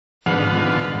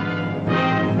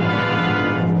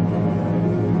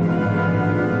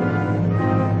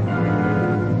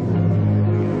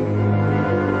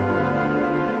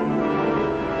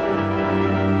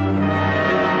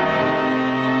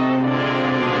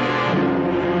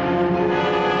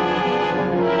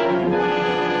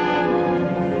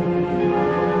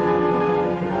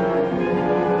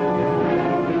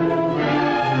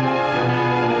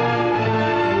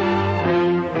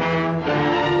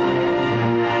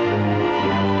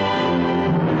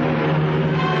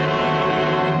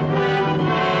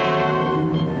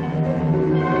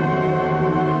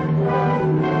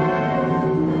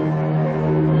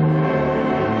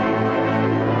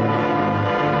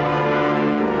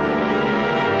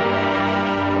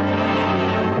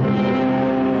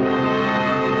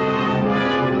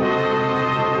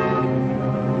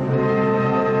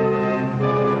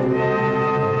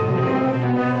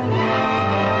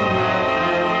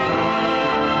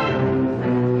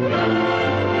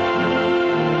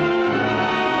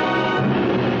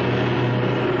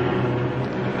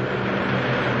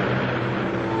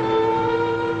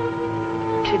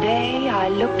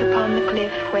looked upon the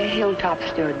cliff where Hilltop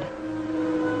stood.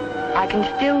 I can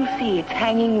still see its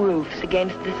hanging roofs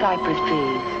against the cypress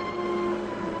trees.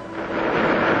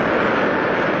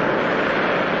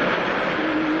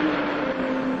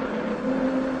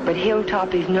 But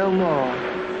Hilltop is no more.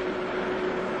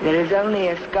 There is only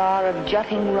a scar of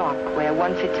jutting rock where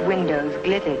once its windows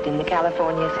glittered in the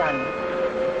California sun.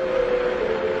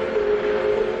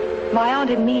 My Aunt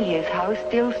Amelia's house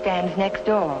still stands next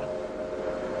door.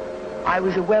 I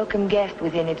was a welcome guest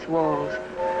within its walls,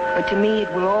 but to me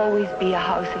it will always be a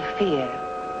house of fear.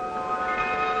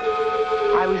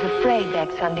 I was afraid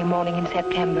that Sunday morning in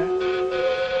September.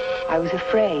 I was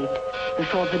afraid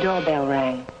before the doorbell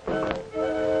rang.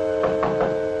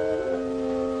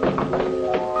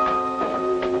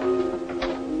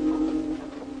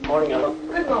 Morning, Ella.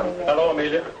 Good morning, Ray. Hello,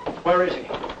 Amelia. Where is he?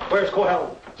 Where's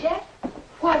Cohalan? Jeff?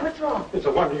 Why, what's wrong? It's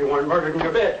a wonder you weren't murdered in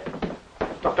your bed.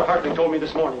 Dr. Hartley told me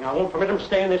this morning. I won't permit him to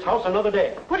stay in this house another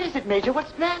day. What is it, Major?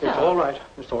 What's the matter? It's all right.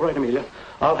 It's all right, Amelia.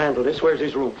 I'll handle this. Where's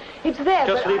his room? It's there,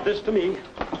 Just leave this to me.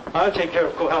 I'll take care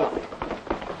of Cohalan.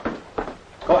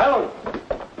 Cohalan!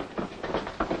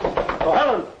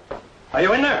 Cohalan! Are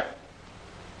you in there?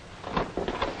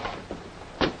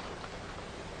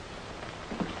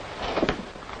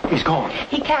 He's gone.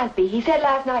 He can't be. He said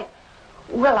last night...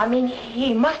 Well, I mean,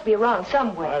 he must be around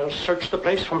somewhere. I'll search the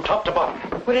place from top to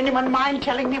bottom. Would anyone mind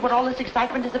telling me what all this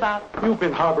excitement is about? You've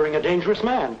been harboring a dangerous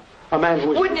man. A man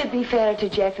who is... Wouldn't it be fairer to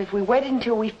Jeff if we waited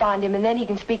until we find him and then he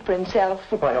can speak for himself?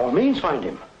 Well, by all means, find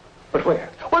him. But where?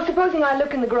 Well, supposing I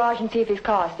look in the garage and see if his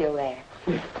car's still there.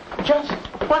 Just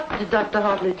what did Dr.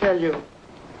 Hartley tell you?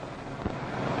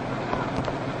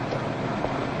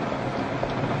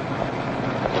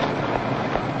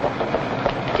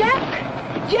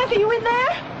 Jeff, are you in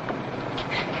there?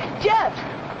 Jeff!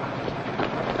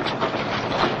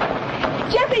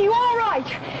 Jeff, are you all right?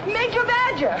 Major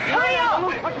Badger, hurry up!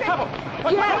 What's the trouble?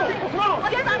 Jeff! What's wrong?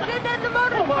 Jeff, I'm getting in the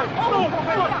motor. Oh, my. No.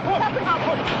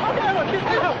 Okay, look, get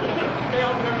help. Stay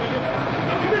out there, Amelia.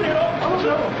 Come in here, oh.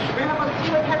 We haven't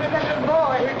seen a little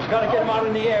boy. Gotta get him out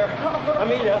in the air.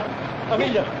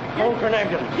 Amelia, phone for an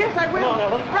ambulance. Yes, I will. Come on,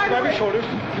 Ellen. Right grab away. his shoulders.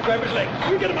 You grab his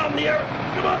legs. You get him out in the air.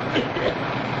 Come on.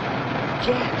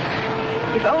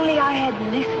 Jeff, if only I had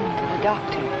listened to the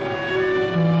doctor.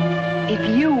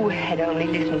 If you had only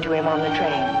listened to him on the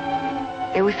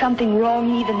train. There was something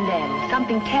wrong even then,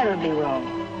 something terribly wrong.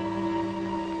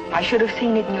 I should have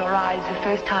seen it in your eyes the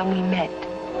first time we met.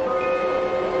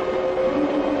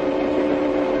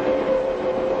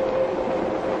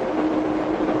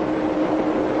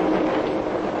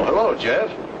 Well, hello, Jeff.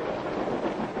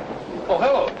 Oh,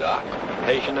 hello, Doc.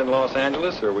 Patient in Los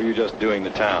Angeles, or were you just doing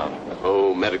the town?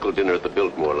 Oh, medical dinner at the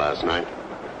Biltmore last night.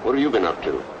 What have you been up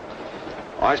to?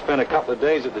 I spent a couple of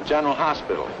days at the General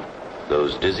Hospital.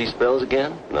 Those dizzy spells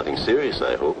again? Nothing serious,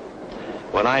 I hope.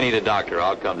 When I need a doctor,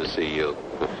 I'll come to see you.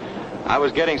 I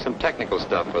was getting some technical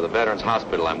stuff for the Veterans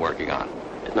Hospital I'm working on.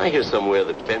 Didn't I hear somewhere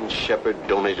that Ben Sheppard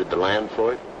donated the land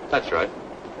for it? That's right.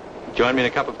 Join me in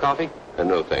a cup of coffee?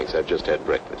 No, thanks. I've just had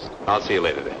breakfast. I'll see you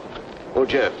later then. Oh,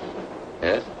 Jeff.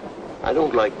 Yes? I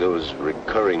don't like those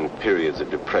recurring periods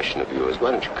of depression of yours. Why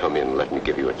don't you come in and let me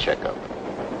give you a checkup?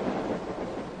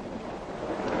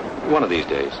 One of these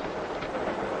days.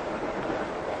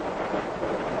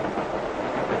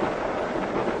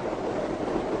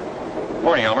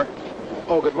 Morning, Elmer.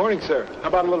 Oh, good morning, sir. How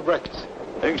about a little breakfast?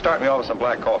 You can start me off with some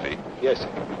black coffee. Yes, sir.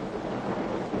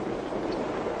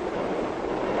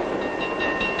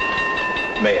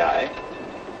 May I?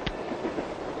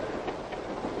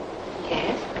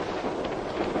 Yes?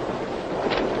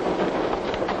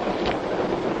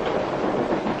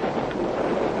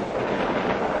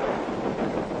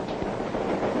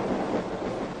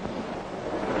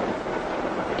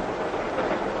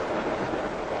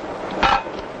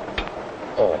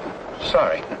 Oh,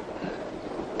 sorry.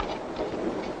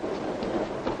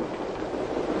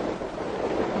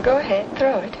 Go ahead,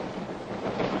 throw it.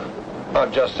 I'll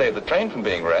just save the train from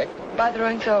being wrecked. By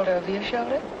throwing salt over your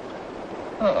shoulder?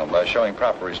 Oh, by showing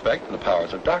proper respect to the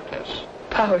powers of darkness.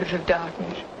 Powers of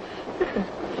darkness.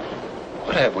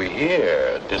 What have we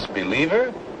here? A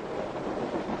disbeliever?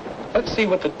 Let's see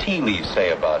what the tea leaves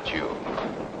say about you.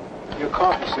 Your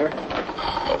coffee, sir.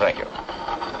 Oh, thank you.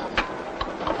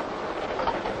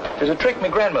 There's a trick my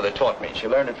grandmother taught me. She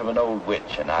learned it from an old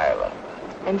witch in Ireland.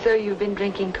 And so you've been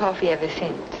drinking coffee ever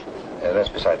since? That's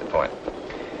beside the point.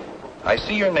 I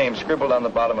see your name scribbled on the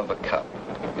bottom of the cup.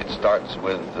 It starts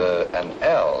with an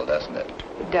L, doesn't it?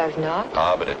 It does not.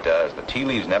 Ah, but it does. The tea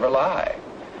leaves never lie.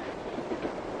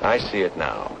 I see it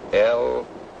now.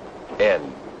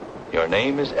 L-N. Your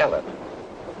name is Ellen.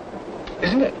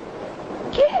 Isn't it?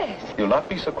 Yes. You'll not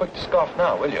be so quick to scoff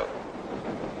now, will you?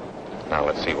 Now,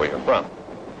 let's see where you're from.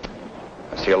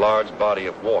 I see a large body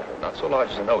of water, not so large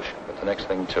as an ocean, but the next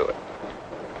thing to it.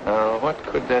 Now, what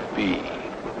could that be?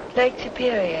 Lake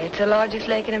Superior. It's the largest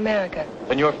lake in America.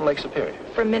 Then you're from Lake Superior?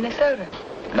 From Minnesota.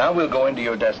 Now we'll go into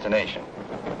your destination.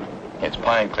 It's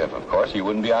Pine Cliff, of course. You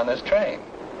wouldn't be on this train.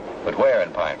 But where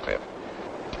in Pine Cliff?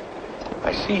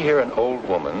 I see here an old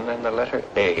woman and the letter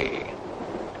A.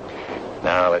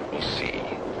 Now, let me see.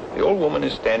 The old woman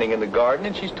is standing in the garden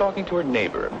and she's talking to her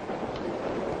neighbor.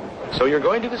 So you're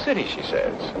going to the city, she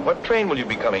says. What train will you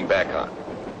be coming back on?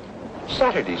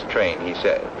 Saturday's train, he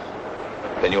says.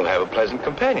 Then you'll have a pleasant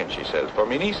companion, she says, for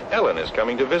my niece Ellen is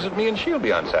coming to visit me and she'll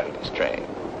be on Saturday's train.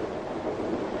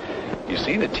 You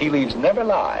see, the tea leaves never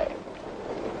lie.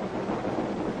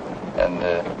 And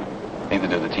neither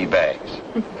do the tea bags.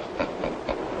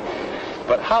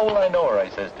 But how will I know her, I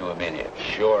says to Amelia.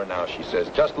 Sure, now, she says,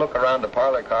 just look around the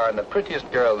parlor car and the prettiest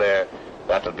girl there,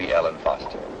 that'll be Ellen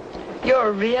Foster. You're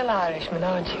a real Irishman,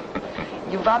 aren't you?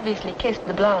 You've obviously kissed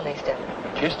the blonde still.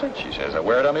 Kissed it, she says. I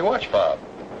wear it on my watch fob.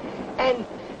 And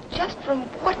just from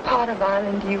what part of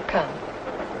Ireland do you come?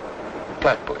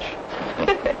 Flatbush.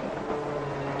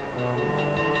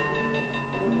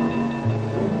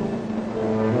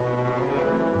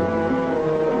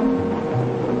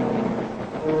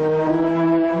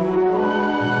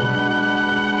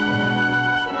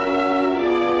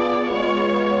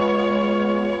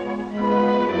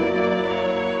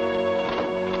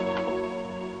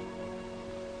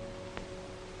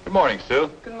 Good morning, Sue.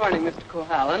 Good morning, Mr.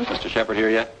 Cohalan. Mr. Sheppard here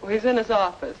yet? Well, he's in his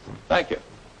office. Thank you.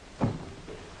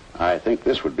 I think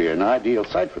this would be an ideal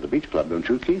site for the beach club, don't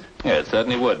you, Keith? Yeah, it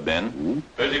certainly would, Ben. Mm-hmm.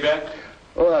 Busy, Ben?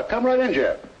 Oh, come right in,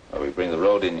 Jeff. Well, we bring the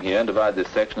road in here and divide this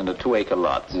section into 2-acre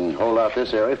lots. And hold out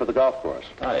this area for the golf course.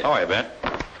 Hi. How are you, Ben?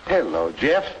 Hello,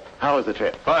 Jeff. How was the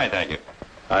trip? Fine, thank you.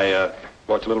 I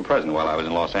bought you a little present while I was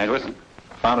in Los Angeles.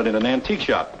 Found it in an antique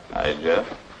shop. Hi, Jeff.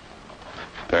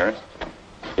 Ferris.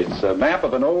 It's a map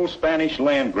of an old Spanish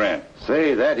land grant.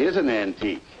 Say, that is an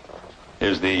antique.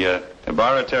 Here's the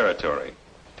Ibarra territory.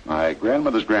 My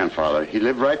grandmother's grandfather, he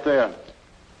lived right there.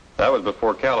 That was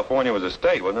before California was a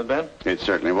state, wasn't it, Ben? It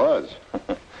certainly was.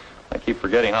 I keep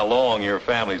forgetting how long your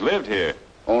family's lived here.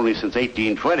 Only since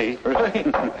 1820.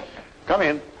 Really? Come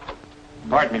in.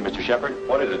 Pardon me, Mr. Sheppard.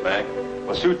 What is it, Mac?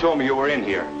 Well, Sue told me you were in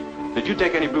here. Did you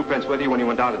take any blueprints with you when you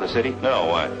went down to the city? No,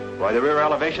 why? Why, the rear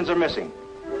elevations are missing.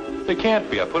 They can't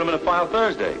be. I put them in a file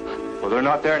Thursday. Well, they're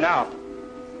not there now.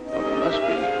 Well, they must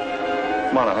be.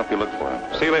 Come on, I'll help you look for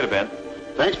them. See you later, Ben.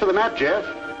 Thanks for the map, Jeff.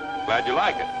 Glad you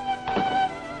like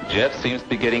it. Jeff seems to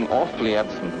be getting awfully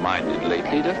absent-minded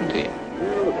lately, doesn't he?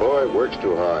 Well, the boy works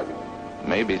too hard.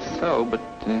 Maybe so, but...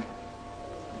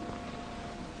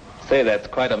 Say, that's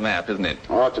quite a map, isn't it?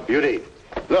 Oh, it's a beauty.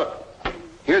 Look,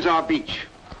 here's our beach.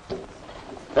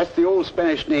 That's the old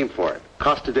Spanish name for it,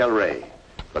 Costa del Rey,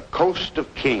 the Coast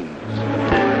of Kings.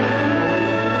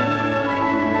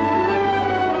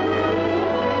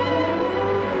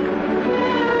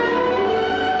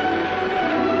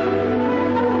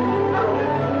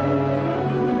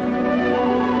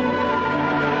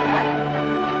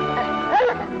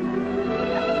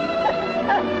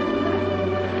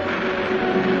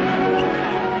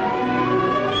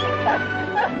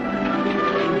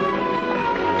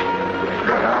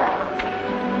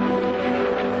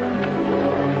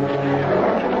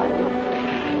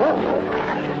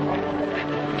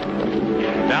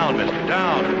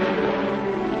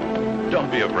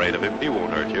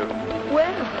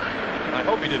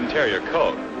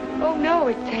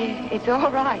 It's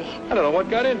all right. I don't know what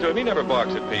got into him. He never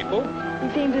barks at people. He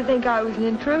seemed to think I was an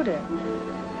intruder.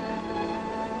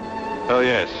 Oh,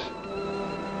 yes.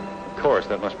 Of course,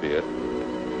 that must be it.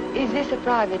 Is this a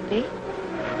private beach?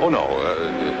 Oh, no.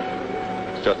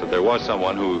 It's just that there was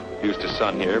someone who used to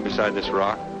sun here beside this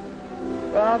rock.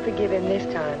 Well, I'll forgive him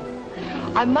this time.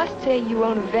 I must say you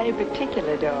own a very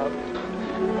particular dog.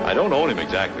 I don't own him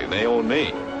exactly. They own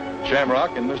me.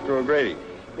 Shamrock and Mr. O'Grady.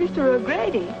 Mr.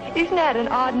 O'Grady? Isn't that an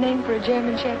odd name for a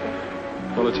German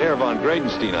Shepherd? Well, it's Herr von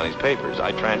Gradenstein on his papers.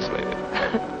 I translate it.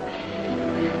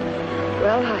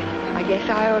 Well, I guess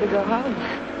I ought to go home.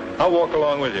 I'll walk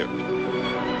along with you.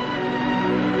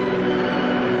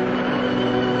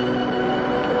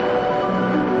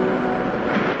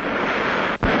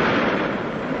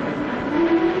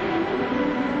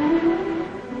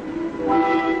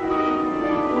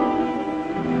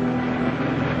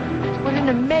 What an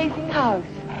amazing house.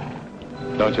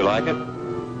 Don't you like it?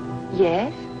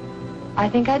 Yes, I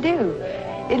think I do.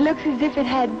 It looks as if it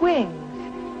had wings.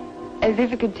 As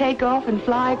if it could take off and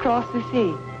fly across the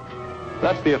sea.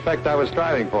 That's the effect I was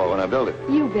striving for when I built it.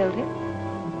 You built it?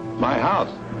 my house.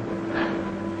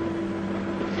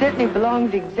 It certainly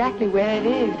belongs exactly where it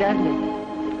is, doesn't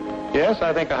it? Yes,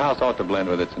 I think a house ought to blend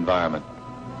with its environment.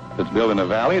 If it's built in a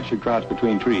valley, it should crouch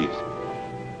between trees.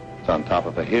 If it's on top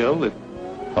of a hill, it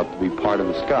ought to be part of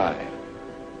the sky.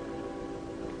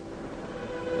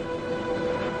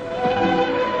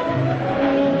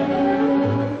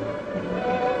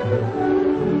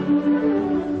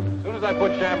 As soon as I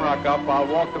put Shamrock up, I'll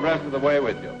walk the rest of the way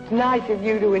with you. It's nice of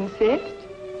you to insist.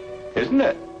 Isn't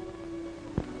it?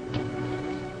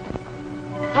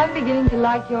 I'm beginning to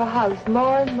like your house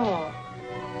more and more.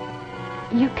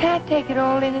 You can't take it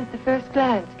all in at the first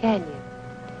glance, can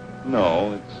you?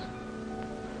 No,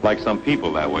 it's like some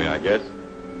people that way, I guess.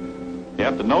 You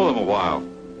have to know them a while.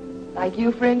 Like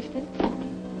you, for instance?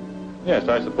 Yes,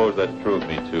 I suppose that's true of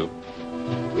me, too.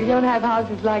 We don't have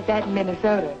houses like that in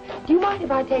Minnesota. Do you mind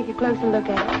if I take a closer look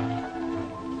at it?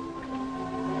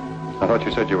 I thought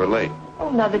you said you were late. Oh,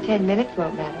 another 10 minutes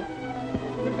won't matter.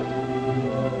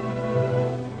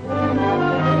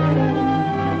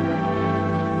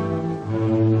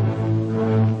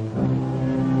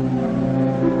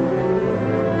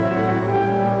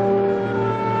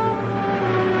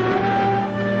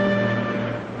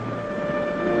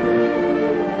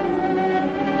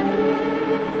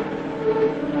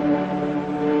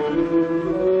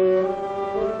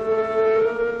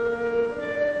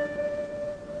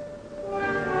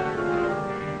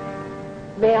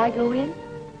 May I go in?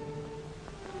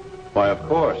 Why, of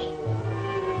course.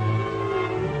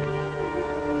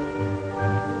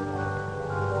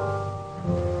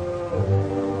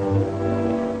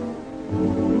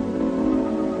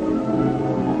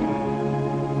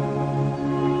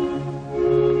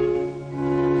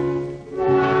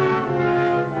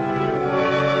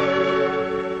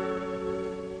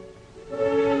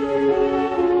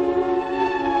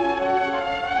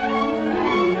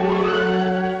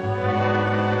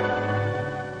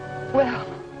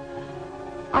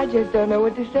 I just don't know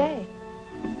what to say.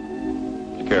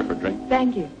 You care for a drink?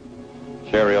 Thank you.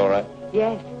 Sherry, all right?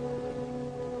 Yes.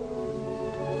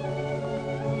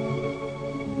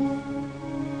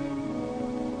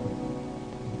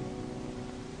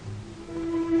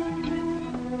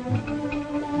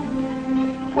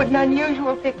 What an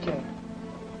unusual picture.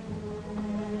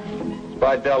 It's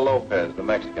by Del Lopez, the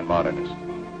Mexican modernist.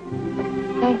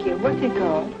 Thank you. What's it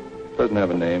called? Doesn't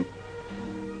have a name.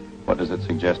 What does it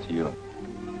suggest to you?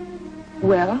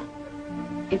 Well,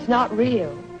 it's not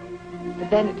real,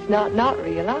 but then it's not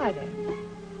real either.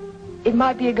 It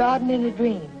might be a garden in a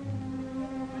dream.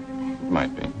 It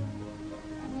might be.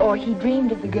 Or he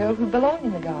dreamed of the girl who belonged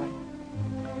in the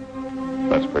garden.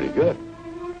 That's pretty good.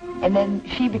 And then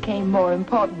she became more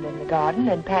important than the garden,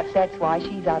 and perhaps that's why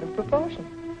she's out of proportion.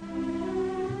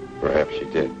 Perhaps she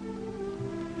did.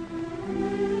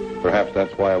 Perhaps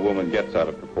that's why a woman gets out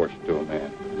of proportion to a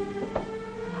man.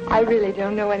 I really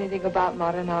don't know anything about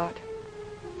modern art.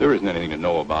 There isn't anything to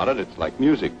know about it. It's like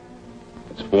music.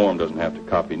 Its form doesn't have to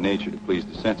copy nature to please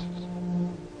the senses.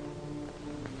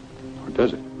 Or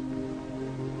does it?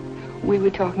 We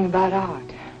were talking about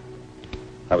art.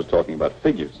 I was talking about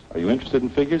figures. Are you interested in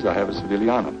figures? I have a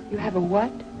Sivigliano. You have a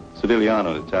what?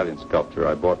 Sivigliano, an Italian sculptor.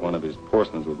 I bought one of his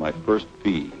porcelains with my first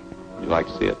fee. Would you like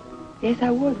to see it? Yes,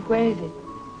 I would. Where is it?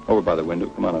 Over by the window.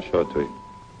 Come on, I'll show it to you.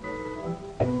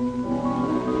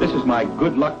 This is my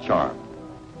good luck charm.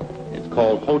 It's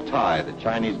called Hotai, the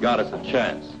Chinese goddess of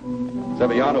chance.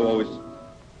 Sivigliano always...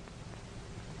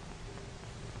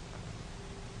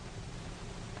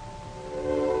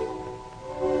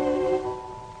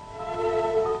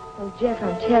 Oh, Jeff,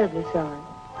 I'm terribly sorry.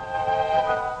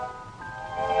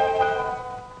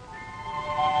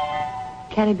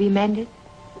 Can it be mended?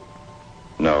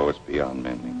 No, it's beyond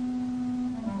mending.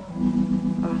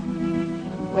 Oh.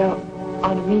 Well,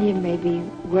 Aunt Amelia may be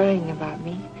worrying about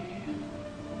me.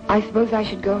 I suppose I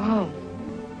should go home.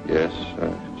 Yes,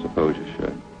 I suppose you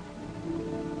should.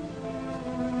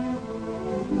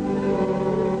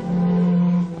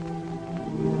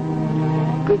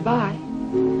 Goodbye.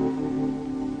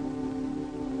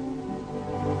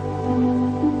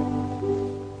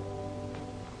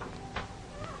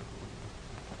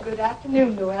 Good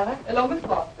afternoon, Luella. Hello, Miss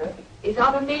Foster. Is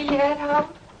Aunt Amelia at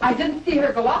home? I didn't see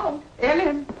her go out.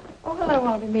 Ellen. Oh, hello,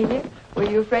 Aunt Amelia. Were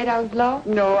you afraid I was lost?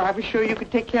 No, I was sure you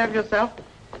could take care of yourself.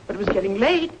 But it was getting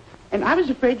late, and I was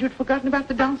afraid you'd forgotten about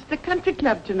the dance at the country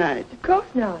club tonight. Of course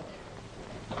not.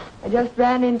 I just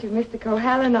ran into Mr.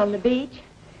 Cohalan on the beach,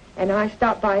 and I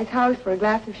stopped by his house for a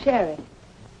glass of sherry.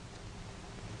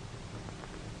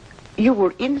 You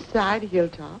were inside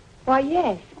Hilltop? Why,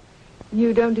 yes.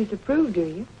 You don't disapprove, do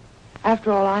you?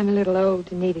 After all, I'm a little old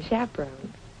to need a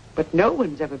chaperone. But no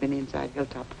one's ever been inside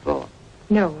Hilltop before.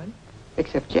 No one.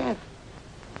 Except Jeff.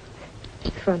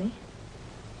 Funny.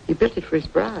 He built it for his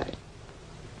bride.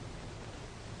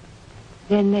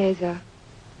 Then there's a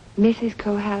Mrs.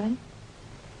 Cohalan?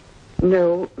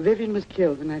 No, Vivian was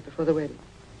killed the night before the wedding.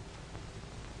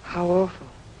 How awful.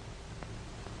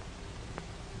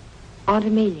 Aunt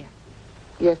Amelia?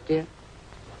 Yes, dear.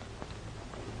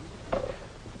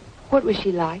 What was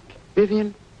she like?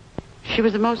 Vivian, she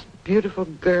was the most beautiful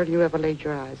girl you ever laid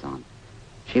your eyes on.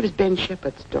 She was Ben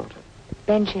Sheppard's daughter.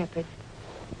 Ben Sheppard.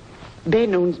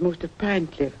 Ben owns most of Pine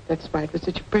Cliff. That's why it was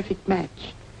such a perfect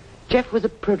match. Jeff was a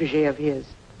protege of his,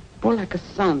 more like a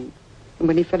son. And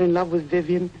when he fell in love with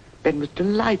Vivian, Ben was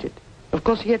delighted. Of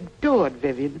course, he adored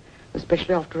Vivian,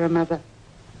 especially after her mother.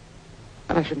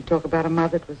 And I shouldn't talk about a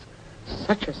mother. It was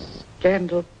such a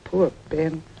scandal. Poor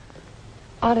Ben.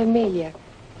 Aunt Amelia,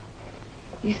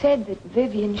 you said that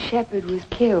Vivian Sheppard was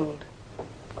killed.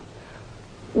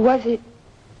 Was it?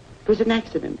 It was an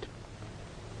accident.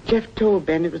 Jeff told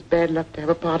Ben it was bad luck to have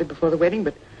a party before the wedding,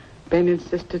 but Ben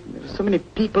insisted. There were so many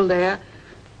people there.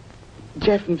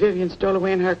 Jeff and Vivian stole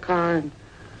away in her car, and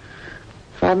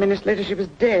 5 minutes later she was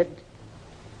dead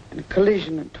in a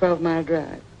collision at 12-Mile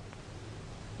Drive.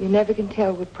 You never can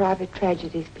tell what private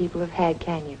tragedies people have had,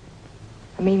 can you?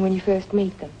 I mean, when you first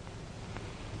meet them.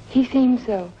 He seemed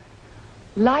so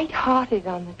light-hearted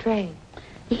on the train.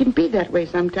 He can be that way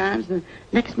sometimes. The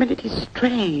next minute he's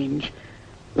strange,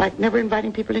 like never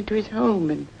inviting people into his home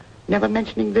and never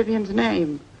mentioning Vivian's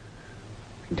name.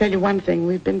 I can tell you one thing.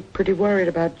 We've been pretty worried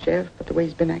about Jeff, but the way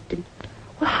he's been acting.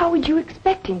 Well, how would you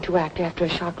expect him to act after a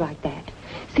shock like that?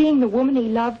 Seeing the woman he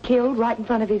loved killed right in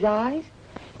front of his eyes?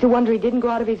 It's a wonder he didn't go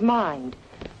out of his mind.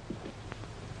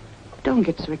 Don't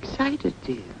get so excited,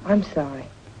 dear. I'm sorry.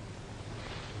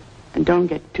 And don't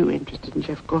get too interested in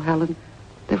Jeff Cohalan.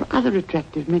 There are other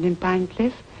attractive men in Pine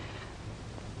Cliff.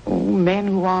 Oh, men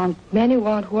who aren't... Men who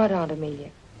aren't what, Aunt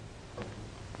Amelia?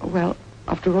 Well,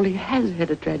 after all, he has had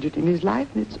a tragedy in his life,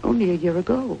 and it's only a year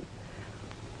ago.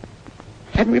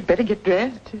 Hadn't we better get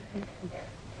dressed?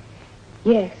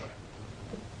 Yes.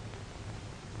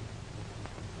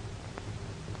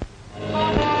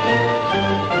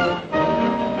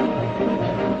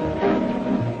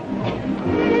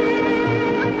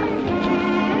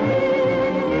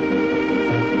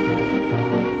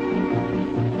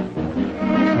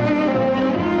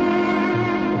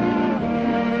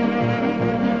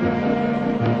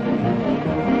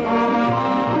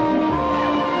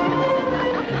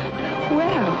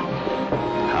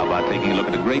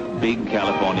 Big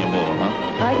California mall,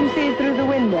 huh? I can see it through the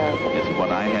window. Yes,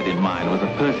 what I had in mind was a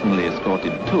personally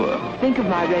escorted tour. Think of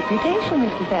my reputation,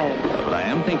 Mr. Ferris. But I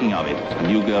am thinking of it. A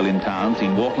new girl in town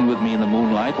seen walking with me in the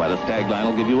moonlight while a stag line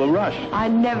will give you a rush. I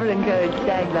never encourage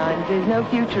stag lines. There's no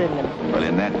future in them. Well,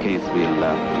 in that case, we'll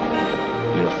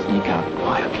sneak out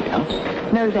quietly, huh?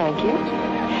 No, thank you.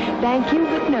 Thank you,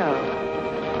 but no.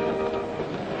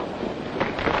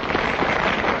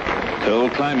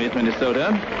 Cold climate,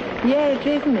 Minnesota. Yes,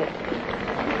 isn't it?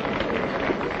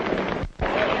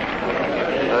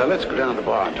 Let's go down to the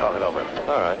bar and talk it over.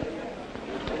 All right.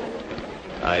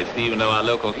 I see you know our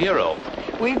local hero.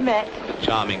 We've met. A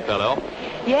charming fellow.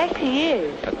 Yes, he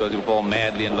is. I suppose you fall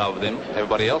madly in love with him.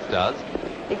 Everybody else does.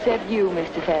 Except you,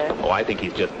 Mr. Ferris. Oh, I think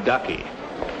he's just ducky.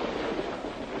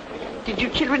 Did you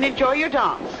children enjoy your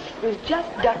dance? It was just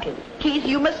ducking. Keith,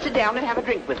 you must sit down and have a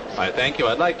drink with us. I thank you.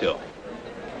 I'd like to.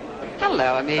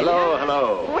 Hello, Amelia. Hello,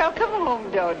 hello. Welcome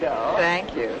home, Dodo.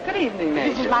 Thank you. Good evening,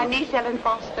 This is my niece, Ellen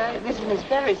Foster. This is Miss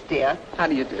Ferris, dear. How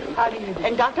do you do? How do you do?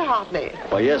 And Dr. Hartley.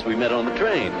 Why, yes, we met on the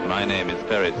train. My name is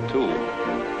Ferris, too.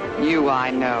 You, I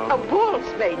know. A waltz,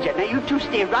 Major. Now, you two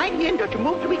stay right here and don't you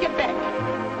move till we get back.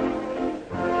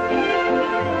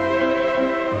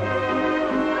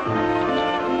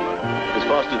 Miss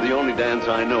Foster, the only dance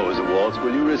I know is a waltz.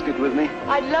 Will you risk it with me?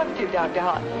 I'd love to, Dr.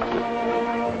 Hartley.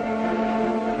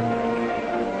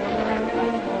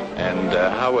 And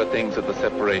how were things at the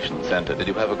separation center? Did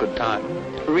you have a good time?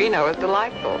 Reno is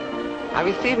delightful. I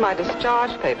received my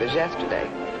discharge papers yesterday.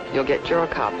 You'll get your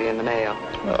copy in the mail.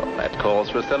 Well, that calls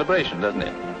for a celebration, doesn't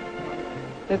it?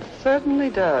 It certainly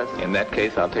does. In that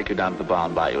case, I'll take you down to the bar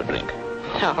and buy you a drink.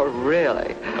 Oh,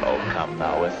 really? Oh, come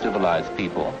now. We're civilized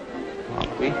people,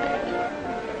 aren't we?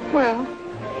 Well,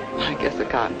 I guess it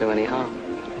can't do any harm.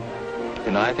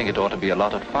 You know, I think it ought to be a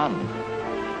lot of fun,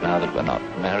 now that we're not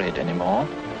married anymore.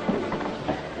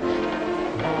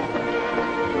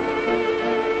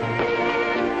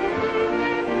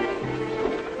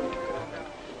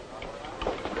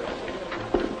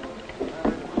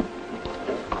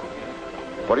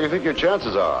 What do you think your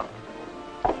chances are?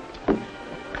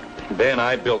 Ben,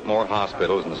 I built more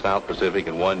hospitals in the South Pacific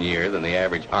in 1 year than the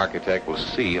average architect will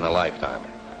see in a lifetime.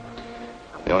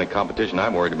 The only competition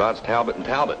I'm worried about is Talbot and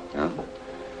Talbot. Huh?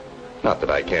 Not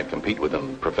that I can't compete with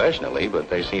them professionally,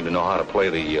 but they seem to know how to play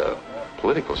the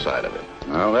political side of it.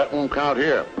 Well, that won't count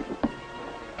here.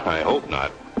 I hope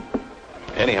not.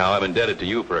 Anyhow, I'm indebted to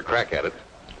you for a crack at it.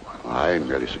 I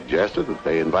merely suggested that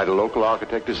they invite a local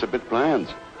architect to submit plans.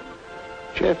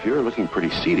 Jeff, you're looking pretty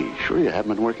seedy. Sure you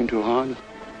haven't been working too hard?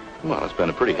 Well, it's been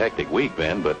a pretty hectic week,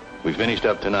 Ben, but we finished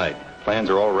up tonight.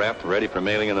 Plans are all wrapped and ready for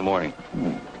mailing in the morning.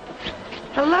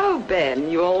 Hello,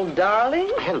 Ben, you old darling.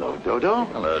 Hello, Dodo.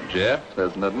 Hello, Jeff.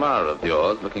 There's an admirer of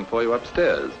yours looking for you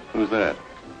upstairs. Who's that?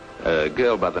 A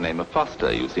girl by the name of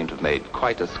Foster. You seem to have made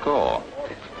quite a score.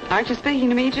 Aren't you speaking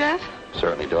to me, Jeff?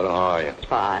 Certainly, Dodo. How are you?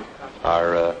 Fine.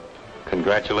 Our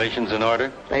congratulations in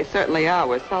order? They certainly are.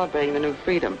 We're celebrating the new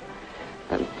freedom.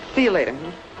 See you later.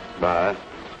 Bye.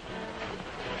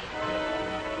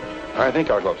 I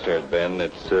think I'll go upstairs, Ben.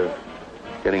 It's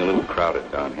getting a little crowded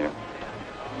down here.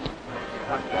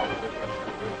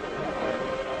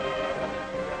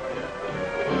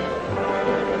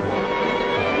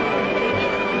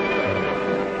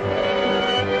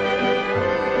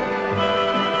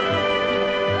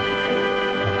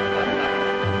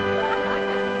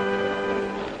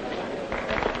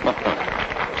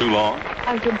 Too long?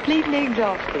 I'm completely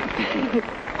exhausted.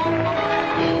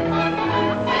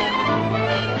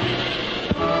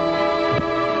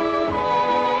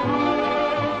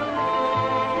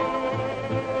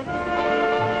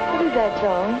 What is that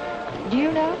song? Do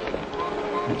you know?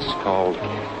 It's called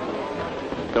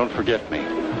Don't Forget Me.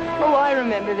 Oh, I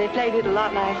remember. They played it a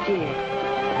lot last year.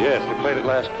 Yes, they played it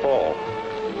last fall.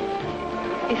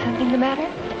 Is something the matter?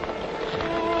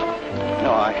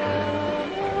 No, I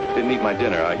didn't eat my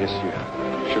dinner. I guess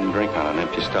you shouldn't drink on an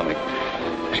empty stomach.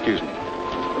 Excuse me.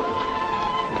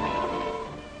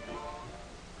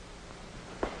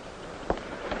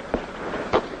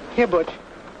 Here, Butch.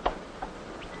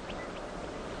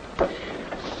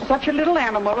 Such a little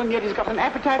animal, and yet he's got an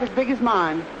appetite as big as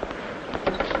mine.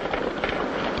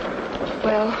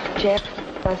 Well, Jeff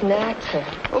doesn't act, sir.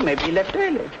 Oh, maybe he left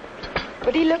early.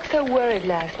 But he looked so worried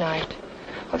last night.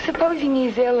 Well, supposing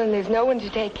he's ill and there's no one to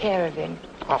take care of him.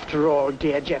 After all,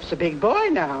 dear Jeff's a big boy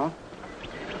now.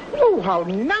 Oh, how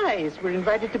nice. We're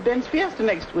invited to Ben's fiesta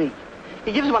next week.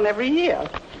 He gives one every year.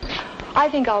 I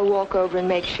think I'll walk over and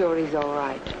make sure he's all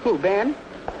right. Who, Ben?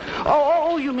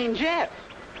 Oh, you mean Jeff?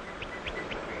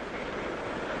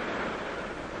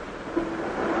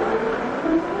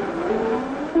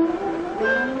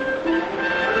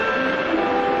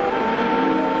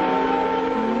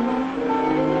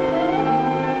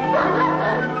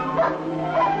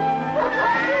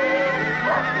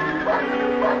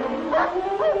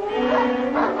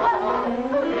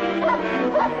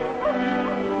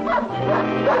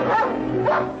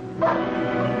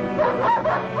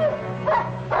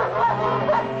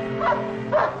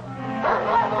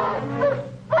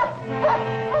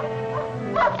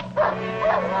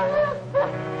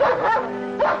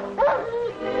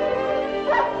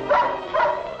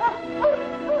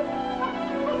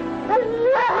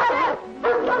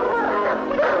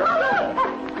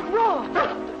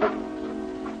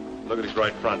 Look at his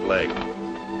right front leg.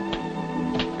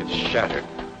 It's shattered.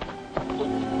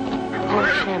 Poor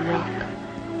Shamrock.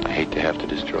 I hate to have to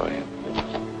destroy him.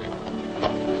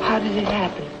 How did it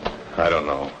happen? I don't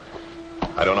know.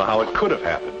 I don't know how it could have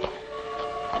happened.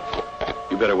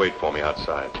 You better wait for me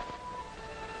outside.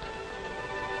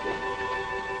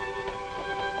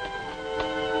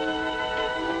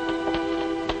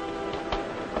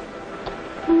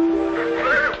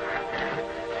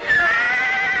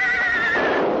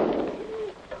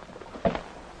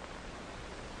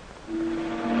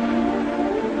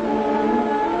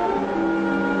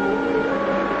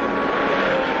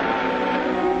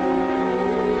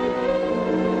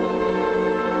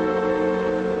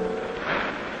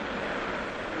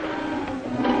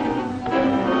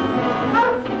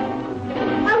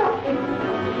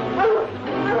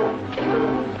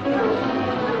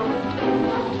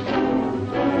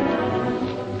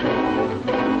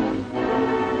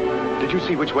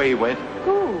 Which way he went?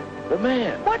 Who? The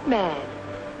man. What man?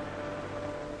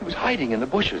 He was hiding in the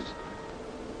bushes.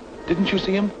 Didn't you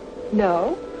see him?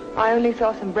 No. I only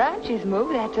saw some branches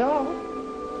move, that's all.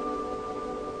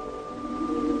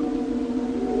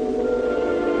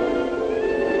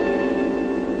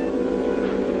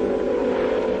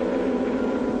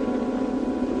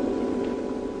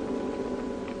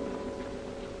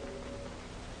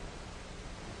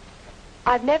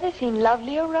 I've never seen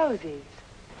lovelier roses.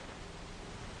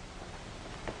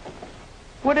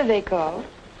 What are they called?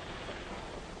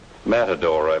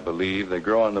 Matador, I believe. They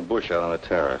grow on the bush out on the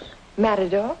terrace.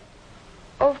 Matador?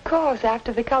 Of course,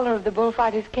 after the color of the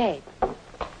bullfighter's cape.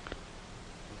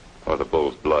 Or the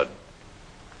bull's blood.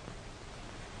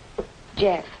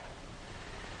 Jeff,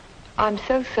 I'm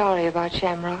so sorry about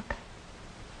Shamrock.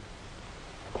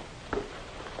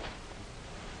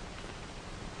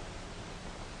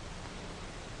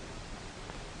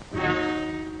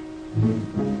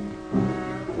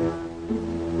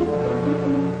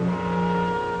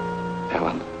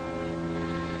 Helen,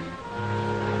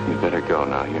 you better go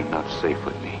now. You're not safe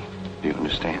with me. Do you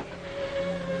understand?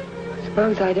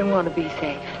 Suppose I don't want to be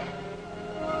safe.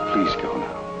 Please go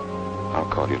now. I'll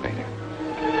call you later.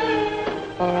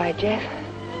 All right, Jeff.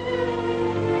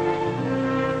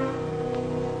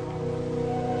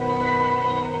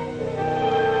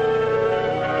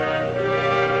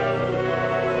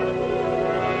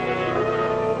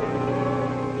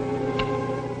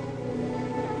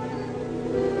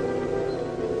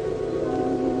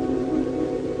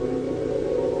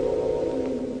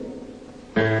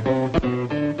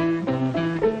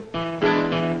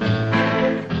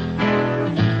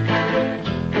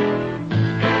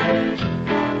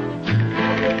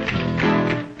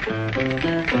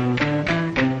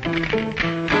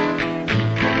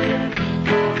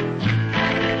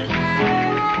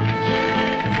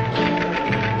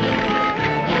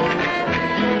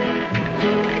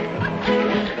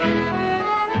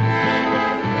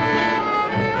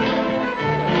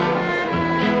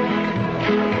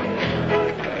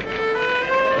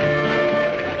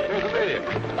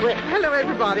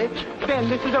 Ben,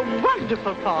 this is a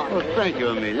wonderful part. Oh, thank you,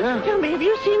 Amelia. Tell me, have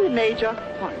you seen the Major?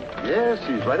 Yes,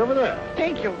 he's right over there.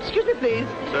 Thank you. Excuse me, please.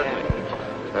 Certainly.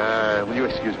 Will you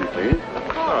excuse me, please?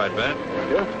 All right, Ben.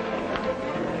 Thank you.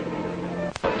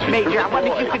 Major, I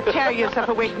wonder if you could tear yourself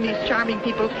away from these charming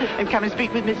people and come and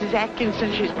speak with Mrs.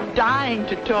 Atkinson. She's dying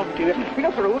to talk to you. You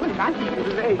know, for a woman, I think it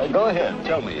was age. Go ahead.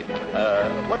 Tell me,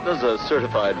 what does a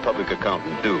certified public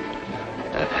accountant do?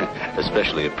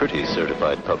 Especially a pretty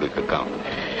certified public accountant.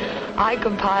 I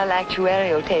compile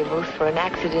actuarial tables for an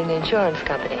accident insurance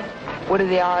company. What are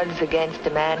the odds against a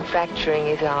man fracturing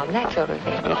his arm? That sort of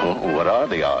thing. Oh, what are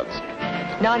the odds?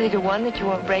 90 to 1 that you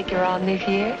won't break your arm this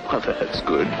year. Well, that's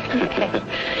good.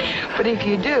 But if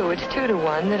you do, it's 2 to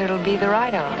 1 that it'll be the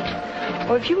right arm.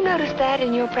 Well, have you noticed that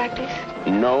in your practice?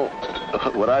 No.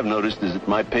 What I've noticed is that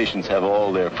my patients have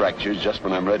all their fractures just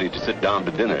when I'm ready to sit down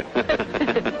to dinner.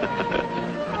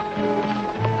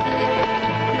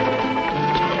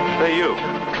 Hey, you.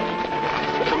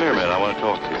 Come here a minute. I want to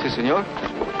talk to you. Si, senor.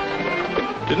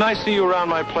 Didn't I see you around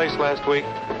my place last week?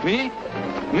 Me?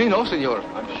 Me, no, senor.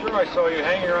 I'm sure I saw you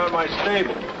hanging around my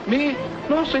stable. Me?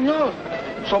 No, senor.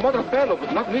 Some other fellow,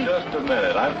 but not me. Just a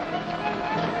minute.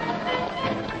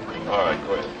 All right,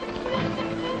 quit.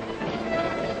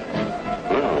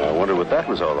 Well, I wonder what that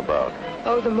was all about.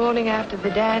 Oh, the morning after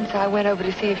the dance, I went over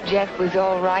to see if Jeff was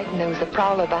all right, and there was a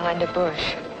prowler behind a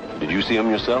bush. Did you see him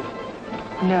yourself?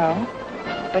 No,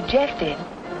 but Jeff did.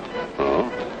 Oh.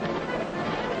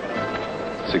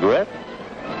 Cigarette?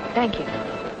 Thank you.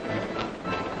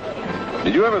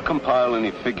 Did you ever compile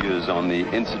any figures on the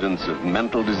incidence of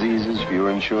mental diseases for your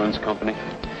insurance company?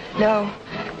 No,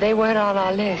 they weren't on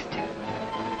our list.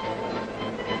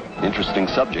 Interesting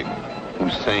subject.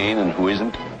 Who's sane and who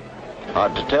isn't?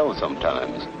 Hard to tell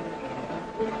sometimes.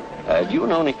 Do you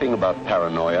know anything about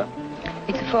paranoia?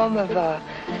 It's a form of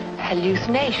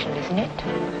hallucination, isn't it?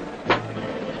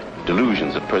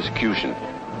 Delusions of persecution.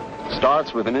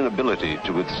 Starts with an inability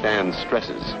to withstand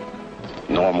stresses.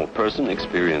 Normal person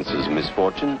experiences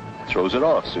misfortune, throws it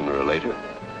off sooner or later.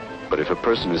 But if a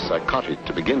person is psychotic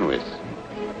to begin with,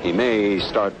 he may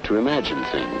start to imagine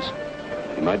things.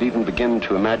 He might even begin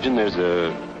to imagine there's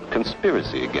a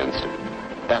conspiracy against him.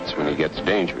 That's when he gets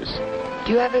dangerous.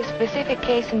 Do you have a specific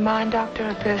case in mind, Doctor,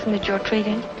 a person that you're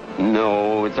treating?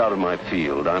 No, it's out of my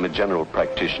field. I'm a general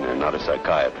practitioner, not a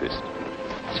psychiatrist.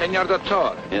 Senor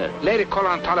Doctor. Yeah. Lady call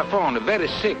on telephone, very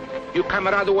sick. You come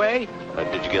right away?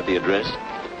 Did you get the address?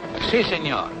 Si,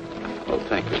 senor. Oh,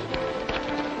 thank you.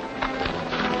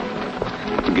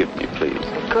 Forgive me, please.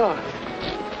 Of course.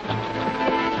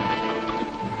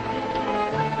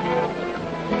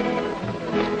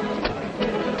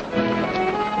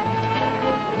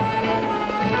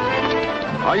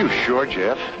 Are you sure,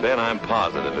 Jeff? Ben, I'm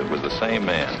positive it was the same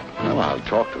man. Well, I'll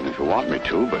talk to him if you want me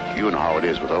to, but you know how it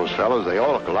is with those fellows. They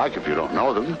all look alike if you don't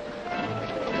know them.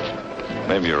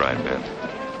 Maybe you're right, Ben.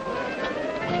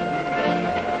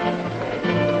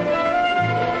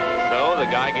 So the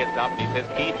guy gets up and he says,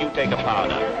 Keith, you take a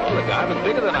powder. Well, the guy was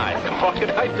bigger than I. So what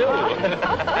did I do?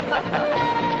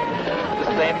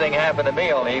 The same thing happened to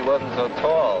me, only he wasn't so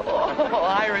tall. Oh,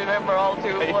 I remember all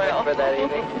too well. Remember that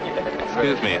evening?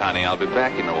 Excuse me, honey. I'll be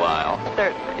back in a while.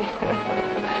 Certainly.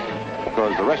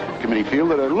 Because the rest of the committee feel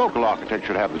that a local architect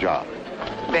should have the job.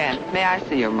 Ben, may I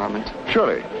see you a moment?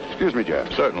 Shirley, excuse me,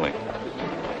 Jeff. Certainly.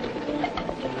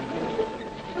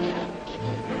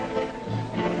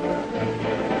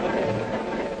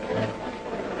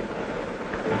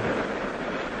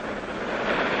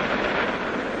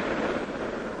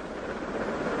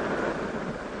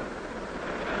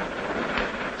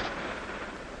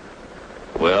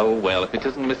 Well, if it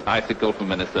isn't Miss Icicle from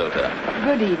Minnesota.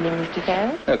 Good evening, Mr.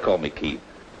 Ferris. Call me Keith.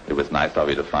 It was nice of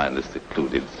you to find this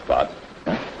secluded spot.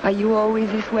 Are you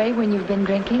always this way when you've been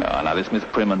drinking? Oh, now, this Miss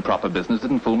Prim and Proper business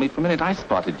didn't fool me for a minute. I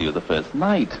spotted you the first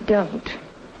night. Don't.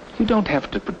 You don't have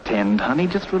to pretend, honey.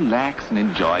 Just relax and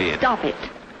enjoy it. Stop it.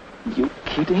 You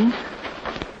kidding?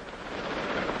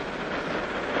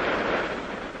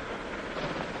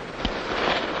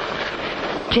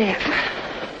 Jeff.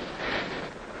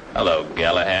 Hello,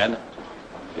 Galahad.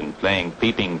 Been playing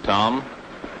Peeping Tom?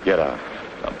 Get out.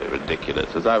 Don't be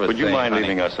ridiculous. As I was Would you saying, mind honey,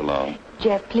 leaving us alone?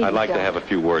 Jeff, please I'd like don't. to have a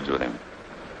few words with him.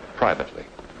 Privately.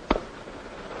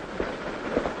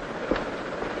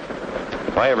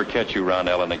 If I ever catch you around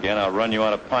Ellen again, I'll run you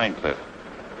out of Pine Cliff.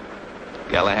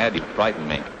 Galahad, you frightened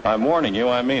me. I'm warning you,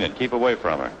 I mean it. Keep away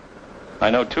from her. I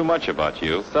know too much about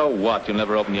you. So what? You'll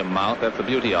never open your mouth. That's the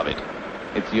beauty of it.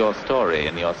 It's your story,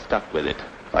 and you're stuck with it.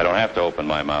 I don't have to open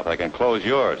my mouth. I can close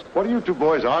yours. What are you two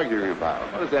boys arguing about?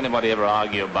 What does anybody ever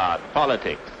argue about?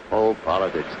 Politics. Oh,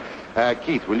 politics.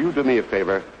 Keith, will you do me a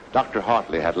favor? Dr.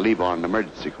 Hartley had to leave on an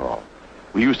emergency call.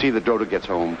 Will you see that Dodo gets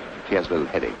home? She has a little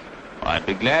headache. I'd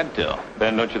be glad to.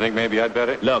 Ben, don't you think maybe I'd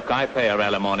better? Look, I pay her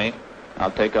alimony.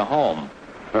 I'll take her home.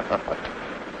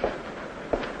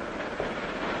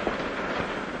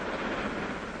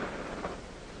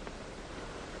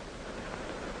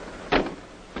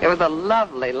 It was a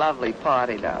lovely, lovely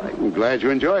party, darling. I'm glad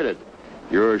you enjoyed it.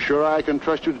 You're sure I can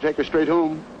trust you to take her straight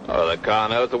home? Oh, the car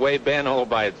knows the way, Ben, all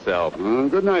by itself.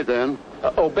 Good night, then.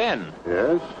 Ben.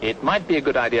 Yes? It might be a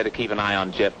good idea to keep an eye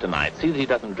on Jeff tonight. See that he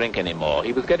doesn't drink anymore.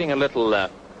 He was getting a little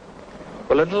out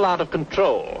of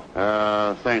control.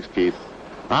 Thanks, Keith.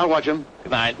 I'll watch him.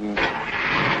 Good night.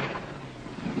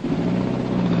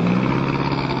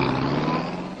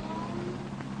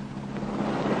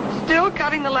 Still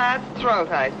cutting the lad's throat,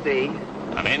 I see.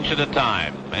 An inch at a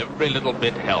time. Every little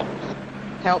bit helps.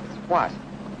 Helps what?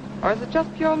 Or is it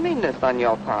just pure meanness on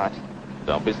your part?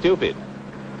 Don't be stupid.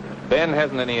 Ben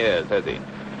hasn't any heirs, has he?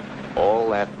 All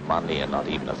that money and not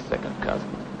even a second cousin.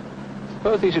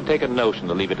 Suppose he should take a notion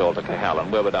to leave it all to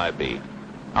Cohalan. Where would I be?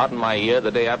 Out in my ear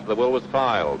the day after the will was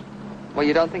filed. Well,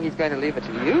 you don't think he's going to leave it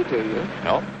to you, do you?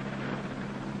 No.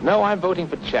 No, I'm voting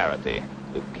for charity,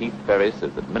 with Keith Ferris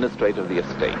as administrator of the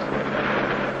estate.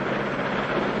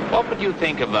 What would you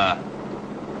think of a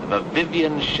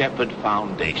Vivian Sheppard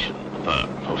Foundation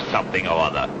for something or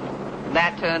other?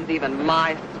 That turns even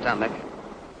my stomach.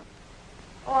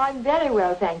 Oh, I'm very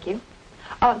well, thank you.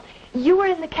 You were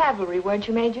in the cavalry, weren't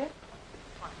you, Major?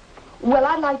 Well,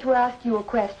 I'd like to ask you a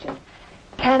question.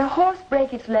 Can a horse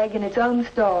break its leg in its own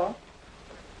stall?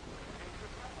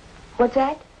 What's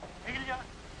that?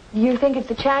 You think it's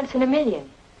a chance in a million?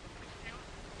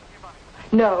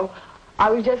 No, I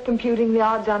was just computing the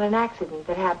odds on an accident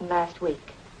that happened last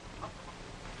week.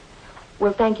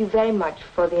 Well, thank you very much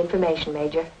for the information,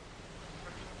 Major.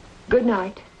 Good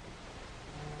night.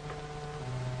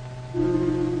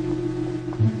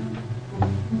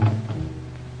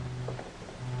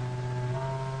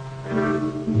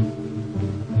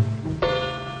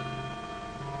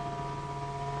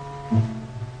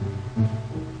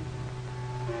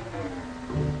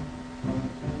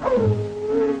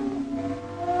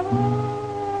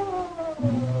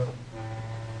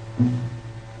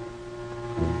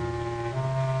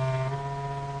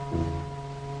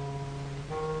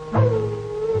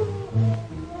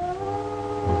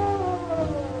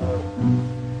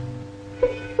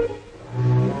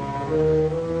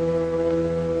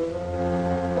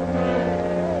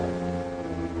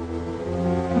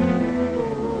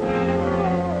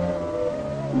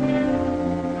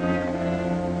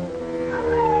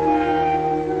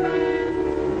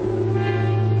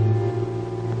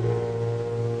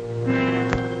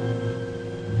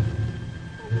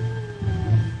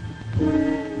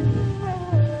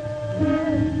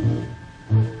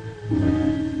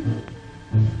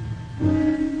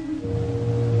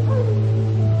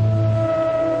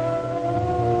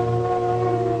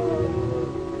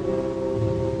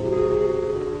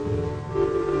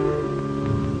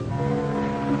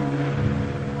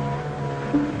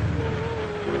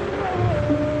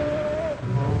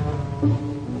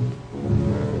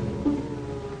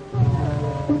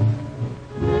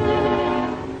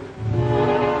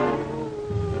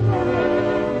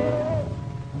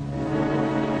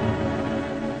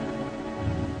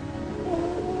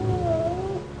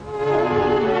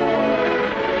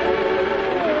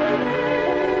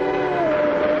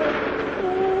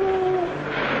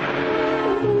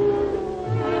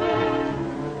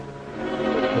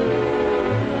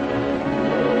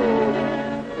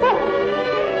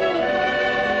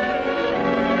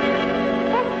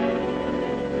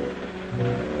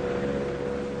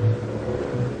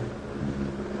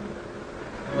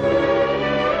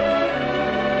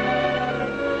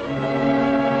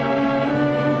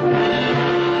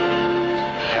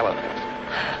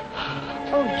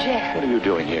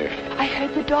 doing here? I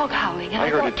heard the dog howling. I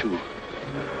heard it too.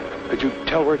 Could you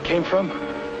tell where it came from?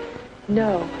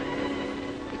 No.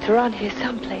 It's around here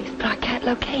someplace, but I can't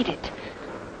locate it.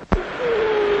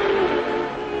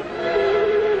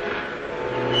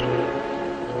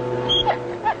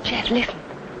 Jeff, listen.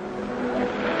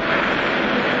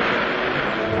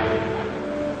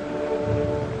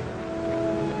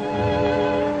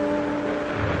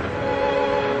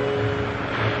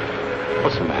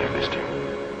 What's the matter, mister?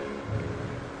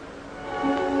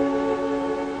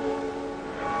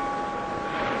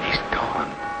 He's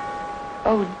gone.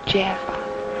 Oh, Jeff.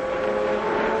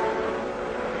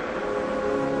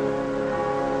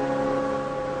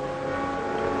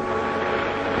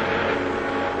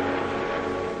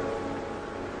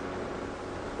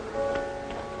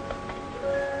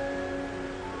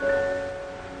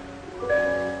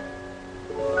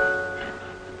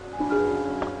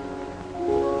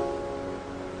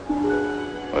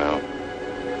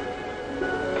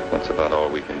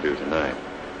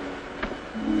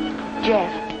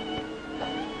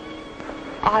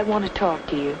 I want to talk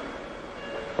to you.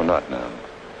 Well, not now.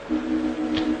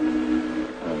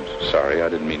 I'm sorry, I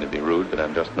didn't mean to be rude, but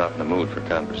I'm just not in the mood for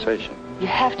conversation. You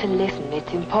have to listen.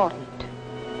 It's important.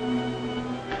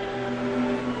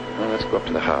 Well, let's go up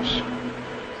to the house.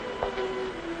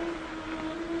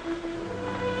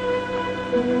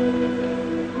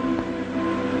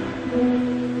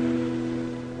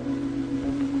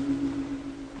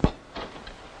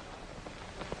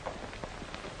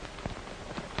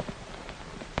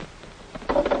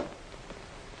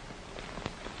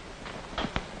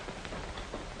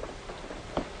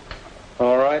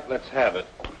 Let's have it.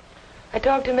 I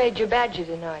talked to Major Badger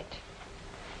tonight.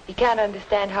 He can't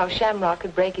understand how Shamrock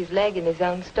could break his leg in his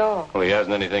own stall. Well, he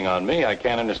hasn't anything on me. I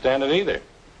can't understand it either.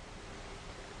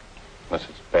 Unless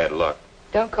it's bad luck.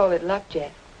 Don't call it luck,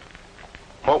 Jeff.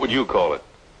 What would you call it?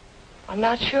 I'm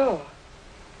not sure.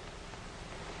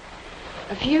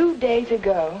 A few days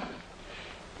ago,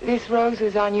 this rose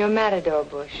was on your matador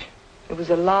bush. It was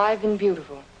alive and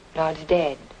beautiful. Now it's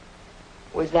dead.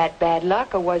 Was that bad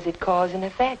luck, or was it cause and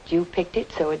effect? You picked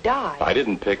it, so it died. I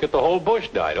didn't pick it. The whole bush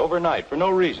died overnight for no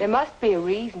reason. There must be a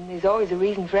reason. There's always a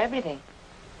reason for everything.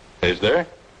 Is there?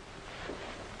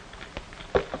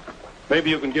 Maybe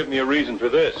you can give me a reason for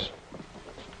this.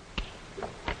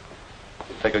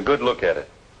 Take a good look at it.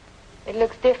 It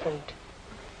looks different.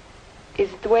 Is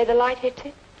it the way the light hits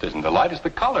it? It isn't the light, it's the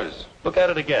colors. Look at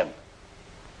it again.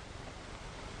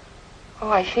 Oh,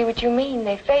 I see what you mean.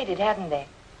 They faded, haven't they?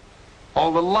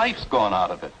 All the life's gone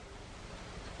out of it.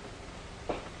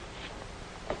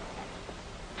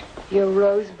 Your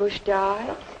rose bush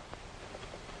dies.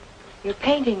 Your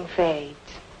painting fades.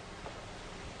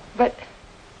 But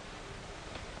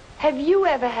have you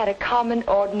ever had a common,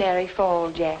 ordinary fall,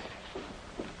 Jeff?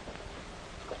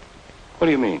 What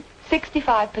do you mean?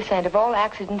 65% of all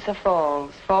accidents are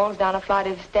falls. Falls down a flight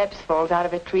of steps, falls out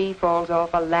of a tree, falls off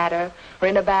a ladder, or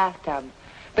in a bathtub.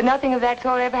 But nothing of that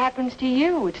sort ever happens to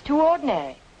you. It's too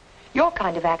ordinary. Your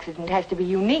kind of accident has to be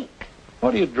unique.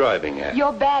 What are you driving at?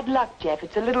 Your bad luck, Jeff.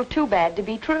 It's a little too bad to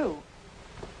be true.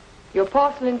 Your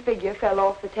porcelain figure fell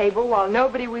off the table while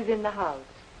nobody was in the house.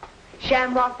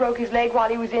 Shamrock broke his leg while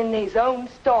he was in his own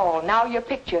stall. Now your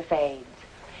picture fades.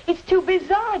 It's too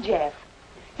bizarre, Jeff.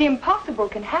 The impossible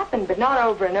can happen, but not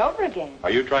over and over again. Are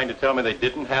you trying to tell me they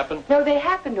didn't happen? No, they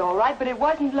happened all right, but it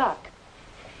wasn't luck.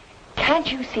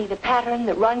 Can't you see the pattern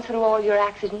that runs through all your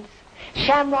accidents?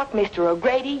 Shamrock, Mr.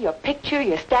 O'Grady, your picture,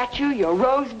 your statue, your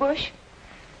rose bush,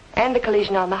 and the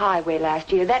collision on the highway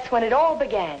last year. That's when it all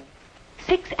began.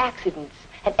 6 accidents,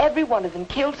 and every one of them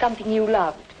killed something you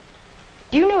loved.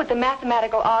 Do you know what the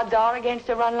mathematical odds are against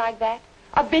a run like that?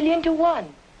 1 billion to 1.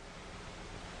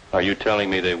 Are you telling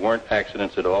me they weren't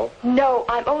accidents at all? No,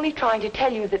 I'm only trying to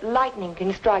tell you that lightning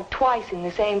can strike twice in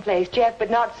the same place, Jeff, but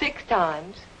not 6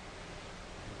 times.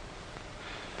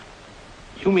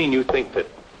 You mean you think that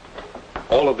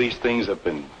all of these things have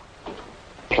been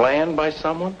planned by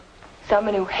someone?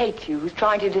 Someone who hates you, who's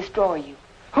trying to destroy you.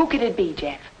 Who could it be,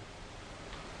 Jeff?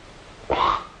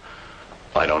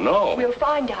 I don't know. We'll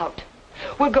find out.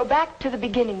 We'll go back to the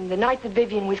beginning, the night that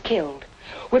Vivian was killed.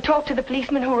 We'll talk to the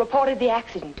policeman who reported the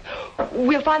accident.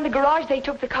 We'll find the garage they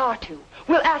took the car to.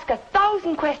 We'll ask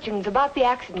 1,000 questions about the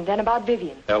accident and about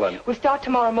Vivian. Ellen. We'll start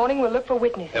tomorrow morning. We'll look for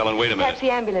witnesses. Ellen, wait a minute. Perhaps the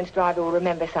ambulance driver will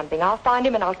remember something. I'll find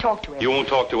him and I'll talk to him. You won't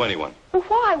talk to anyone. Well,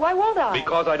 why? Why won't I?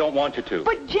 Because I don't want you to.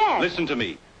 But, Jeff... Listen to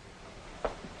me.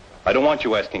 I don't want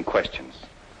you asking questions.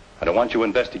 I don't want you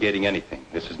investigating anything.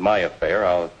 This is my affair.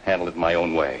 I'll handle it my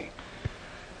own way.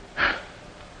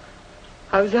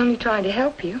 I was only trying to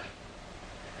help you.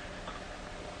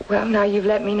 Well, now you've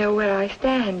let me know where I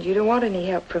stand. You don't want any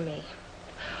help from me.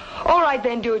 All right,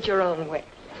 then, do it your own way.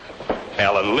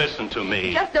 Ellen, listen to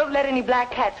me. Just don't let any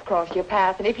black cats cross your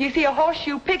path. And if you see a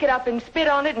horseshoe, pick it up and spit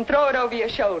on it and throw it over your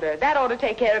shoulder. That ought to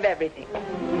take care of everything.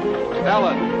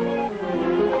 Ellen.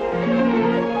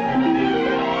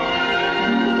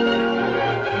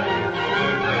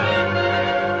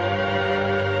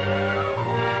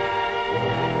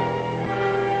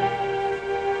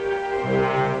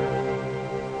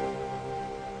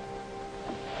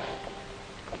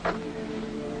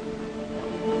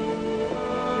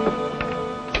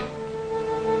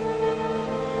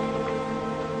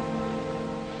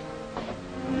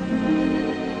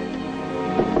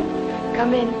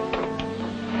 Come in.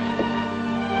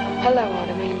 Hello,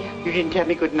 Aunt Amelia. You didn't tell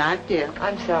me good night, dear.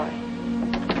 I'm sorry.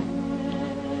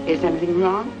 Is anything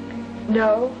wrong?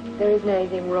 No, there isn't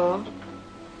anything wrong.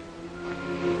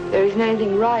 There isn't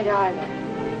anything right either.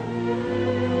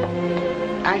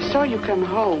 I saw you come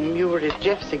home. You were at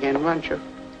Jeff's again, weren't you?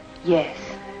 Yes.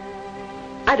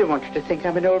 I don't want you to think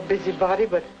I'm an old busybody,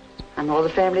 but I'm all the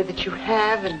family that you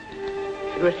have, and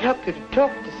it would help you to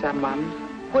talk to someone.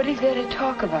 What is there to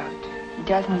talk about? He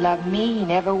doesn't love me. He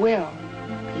never will.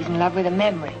 He's in love with a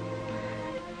memory.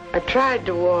 I tried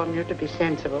to warn you to be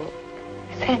sensible.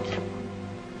 Sensible?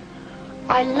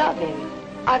 I love him.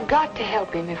 I've got to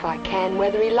help him if I can,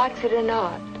 whether he likes it or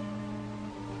not.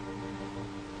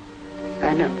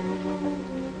 I know.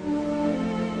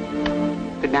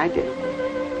 Good night, dear.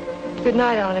 Good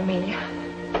night, Aunt Amelia.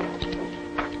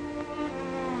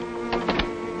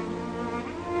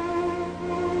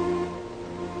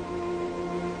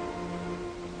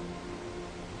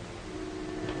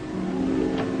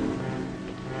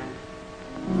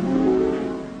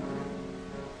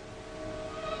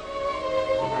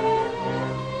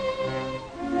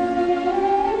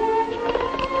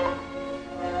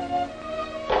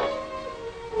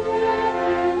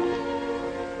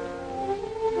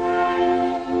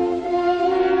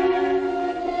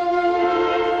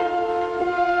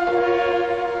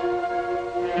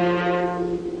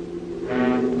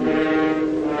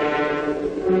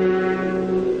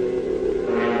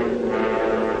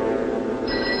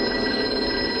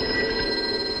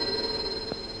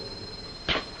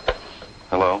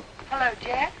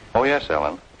 Yes,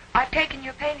 Ellen. I've taken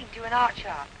your painting to an art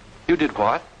shop. You did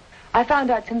what? I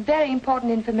found out some very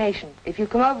important information. If you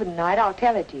come over tonight, I'll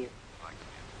tell it to you.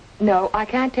 No, I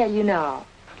can't tell you now.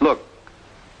 Look,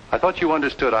 I thought you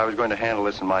understood I was going to handle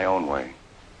this in my own way.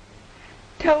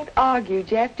 Don't argue,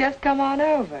 Jeff. Just come on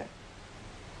over.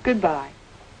 Goodbye.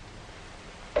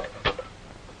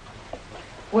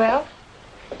 Well,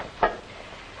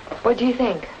 what do you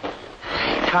think?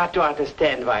 It's hard to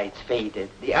understand why it's faded.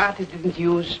 The artist didn't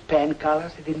use pen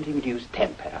colors. He didn't even use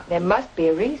tempera. There must be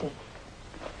a reason.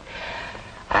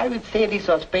 I would say this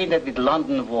was painted with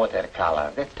London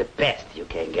watercolor. That's the best you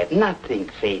can get. Nothing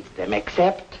fades them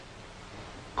except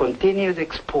continuous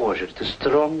exposure to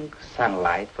strong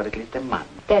sunlight for at least a month.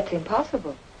 That's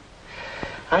impossible.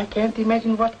 I can't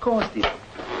imagine what caused it.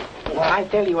 Well, I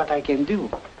tell you what I can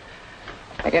do.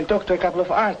 I can talk to a couple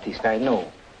of artists I know.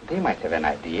 They might have an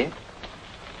idea.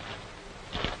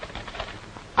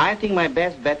 I think my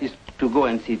best bet is to go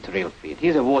and see Trilfeed.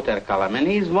 He's a watercolor man.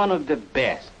 He's one of the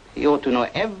best. He ought to know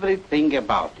everything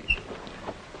about it.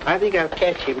 I think I'll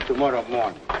catch him tomorrow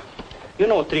morning. You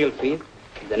know Trilfeed,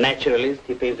 the naturalist.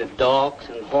 He paints the dogs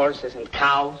and horses and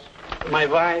cows. My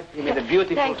wife, he made a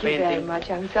beautiful painting. Thank you very much.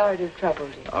 I'm sorry to have troubled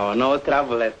you. Oh, no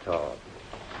trouble at all.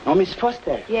 Oh, Miss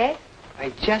Foster. Yes?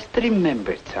 I just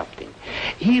remembered something.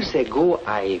 Years ago,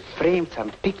 I framed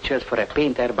some pictures for a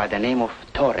painter by the name of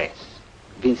Torres.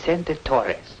 Vicente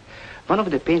Torres. One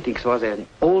of the paintings was an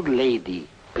old lady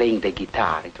playing the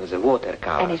guitar. It was a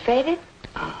watercolor. And it faded?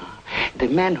 The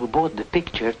man who bought the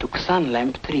picture took sun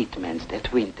lamp treatments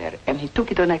that winter, and he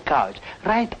took it on a couch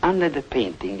right under the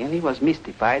painting, and he was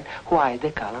mystified why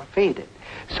the color faded.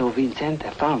 So Vicente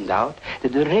found out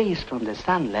that the rays from the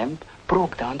sun lamp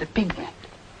broke down the pigment.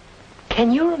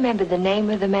 Can you remember the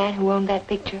name of the man who owned that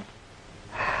picture?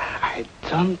 I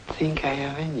don't think I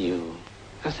ever knew.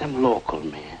 It was some local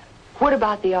man. What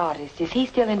about the artist? Is he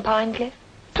still in Pine Cliff?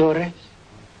 Torres?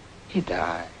 He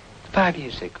died 5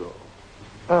 years ago.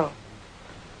 Oh.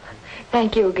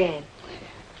 Thank you again.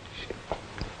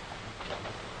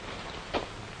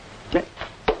 Yeah.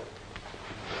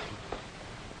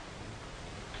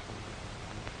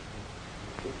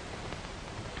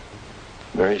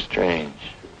 Very strange.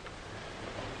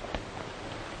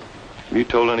 Have you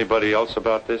told anybody else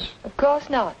about this? Of course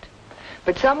not.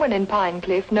 But someone in Pine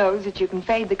Cliff knows that you can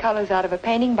fade the colors out of a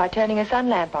painting by turning a sun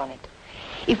lamp on it.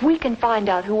 If we can find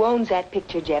out who owns that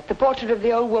picture, Jeff, the portrait of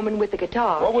the old woman with the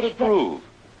guitar... What would it prove?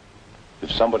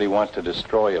 If somebody wants to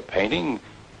destroy a painting,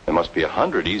 there must be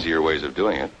 100 easier ways of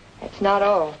doing it. That's not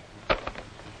all.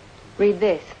 Read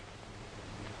this.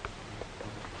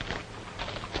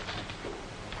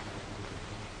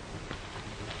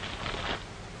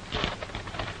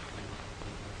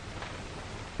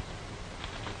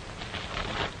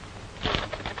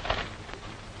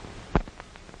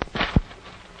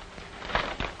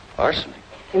 Arsenic?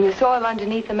 In the soil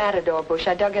underneath the matador bush.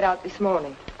 I dug it out this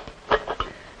morning.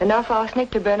 Enough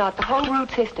arsenic to burn out the whole root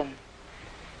system.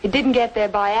 It didn't get there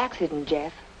by accident,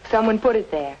 Jeff. Someone put it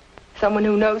there. Someone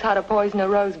who knows how to poison a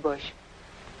rose bush.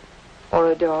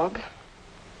 Or a dog.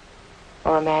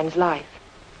 Or a man's life.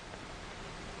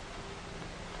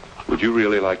 Would you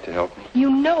really like to help me?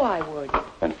 You know I would.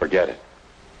 Then forget it.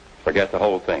 Forget the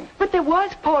whole thing. But there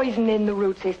was poison in the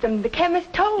root system. The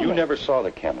chemist told me. You never saw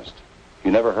the chemist. You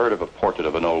never heard of a portrait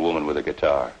of an old woman with a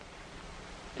guitar.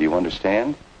 Do you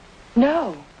understand?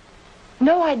 No.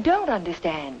 No, I don't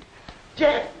understand.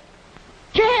 Jeff!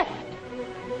 Jeff!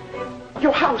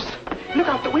 Your house. Look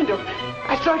out the window.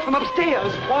 I saw it from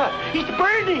upstairs. What? It's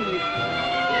burning.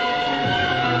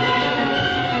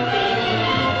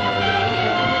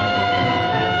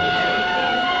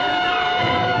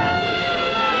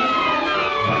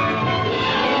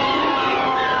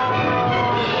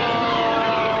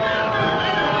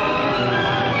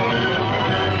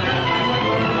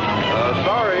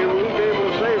 Sorry, we won't be able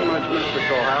to save much, Mr.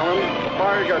 Cohalan. The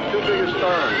fire got too big a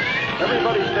start.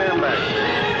 Everybody stand back.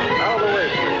 Out of the way,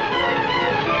 please.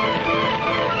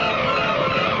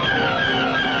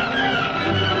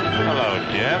 Hello,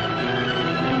 Jeff.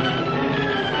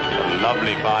 It's a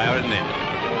lovely fire, isn't it?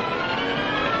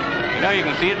 You know, you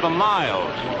can see it for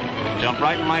miles. Jumped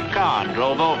right in my car and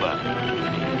drove over.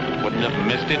 Wouldn't have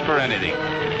missed it for anything.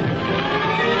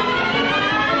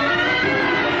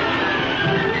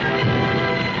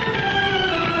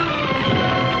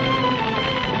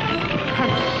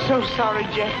 I'm so sorry,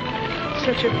 Jeff.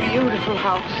 Such a beautiful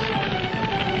house.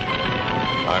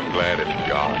 I'm glad it's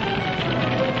gone.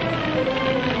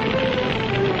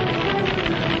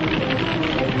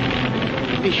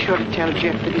 Be sure to tell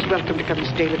Jeff that he's welcome to come and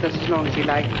stay with us as long as he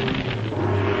likes.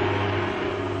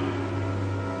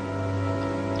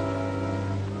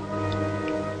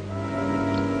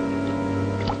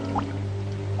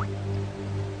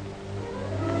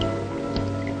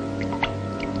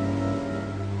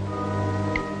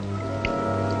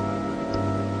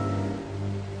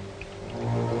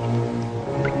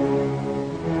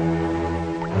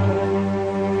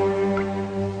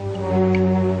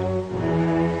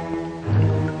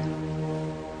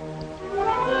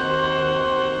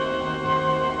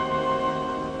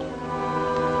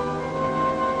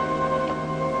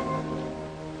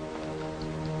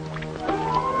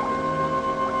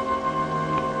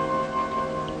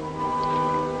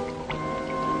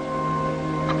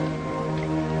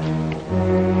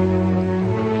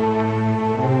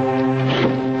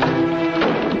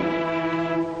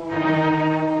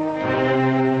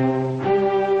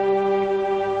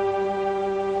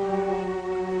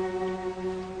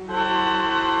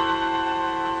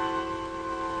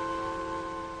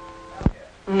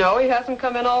 No, he hasn't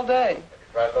come in all day. Have you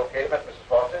tried to locate him at Mrs.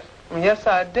 Foster's? Yes,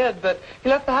 I did, but he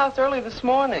left the house early this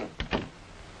morning.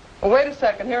 Well, wait a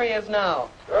second. Here he is now.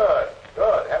 Good,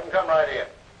 good. Have him come right in.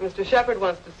 Mr. Sheppard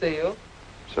wants to see you.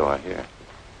 So I hear.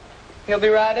 He'll be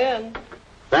right in.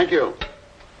 Thank you.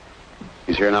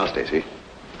 He's here now, Stacy.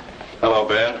 Hello,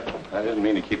 Ben. I didn't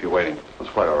mean to keep you waiting. It's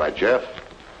quite all right, Jeff.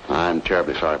 I'm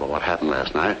terribly sorry about what happened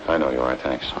last night. I know you are,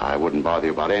 thanks. I wouldn't bother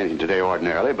you about anything today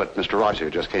ordinarily, but Mr.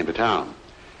 Rogers just came to town.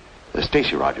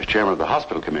 Stacy Rogers, chairman of the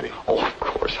hospital committee. Oh, of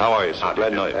course. How are you, sir?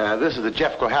 Glad to know you. This is the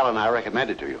Jeff Cohalan I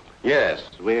recommended to you. Yes,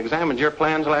 we examined your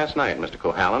plans last night, Mr.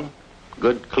 Cohalan.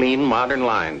 Good, clean, modern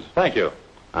lines. Thank you.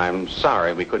 I'm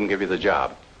sorry we couldn't give you the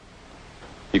job.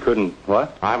 You couldn't,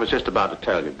 what? I was just about to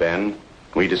tell you, Ben.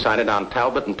 We decided on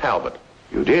Talbot and Talbot.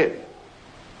 You did?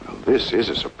 Well, this is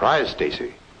a surprise,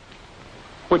 Stacy.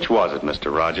 Which was it,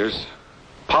 Mr. Rogers?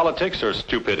 Politics or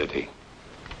stupidity?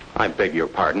 I beg your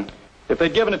pardon. If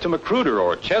they'd given it to Magruder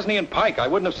or Chesney and Pike, I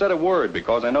wouldn't have said a word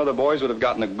because I know the boys would have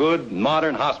gotten a good,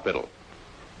 modern hospital.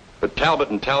 But Talbot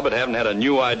and Talbot haven't had a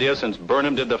new idea since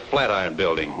Burnham did the Flatiron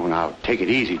building. Oh, now, take it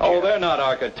easy, Jeff. Oh, they're not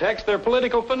architects. They're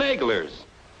political finaglers.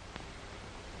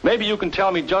 Maybe you can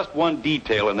tell me just one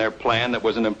detail in their plan that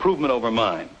was an improvement over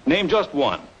mine. Name just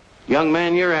one. Young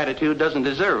man, your attitude doesn't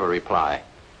deserve a reply.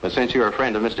 But since you're a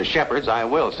friend of Mr. Sheppard's, I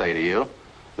will say to you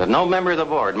that no member of the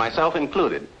board, myself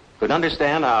included, could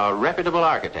understand how a reputable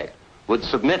architect would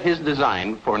submit his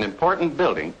design for an important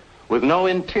building with no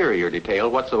interior detail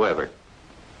whatsoever.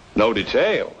 No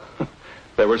detail.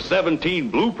 There were 17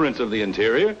 blueprints of the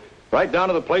interior, right down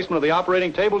to the placement of the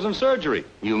operating tables and surgery.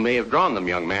 You may have drawn them,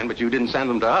 young man, but you didn't send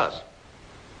them to us.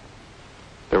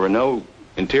 There were no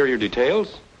interior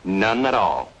details? None at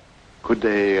all. Could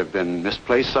they have been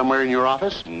misplaced somewhere in your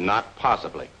office? Not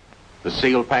possibly. The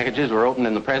sealed packages were opened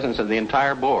in the presence of the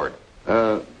entire board.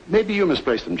 Maybe you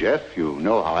misplaced them, Jeff. You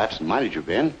know how absent-minded you've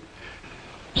been.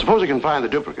 Suppose you can find the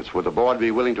duplicates. Would the board be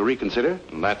willing to reconsider?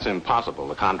 That's impossible.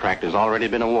 The contract has already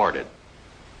been awarded.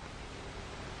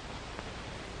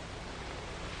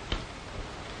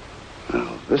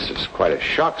 Well, this is quite a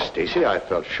shock, Stacy. I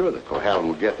felt sure that Cohalan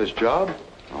would get this job.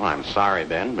 Oh, I'm sorry,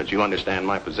 Ben, but you understand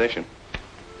my position.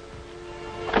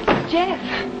 Jeff,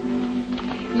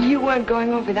 you weren't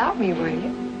going off without me, were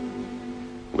you?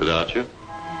 Without you?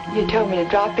 You told me to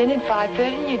drop in at 5:30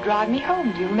 and you'd drive me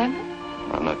home. Do you remember?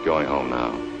 I'm not going home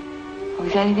now. Oh,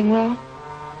 is anything wrong?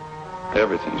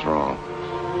 Everything's wrong.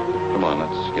 Come on,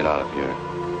 let's get out of here.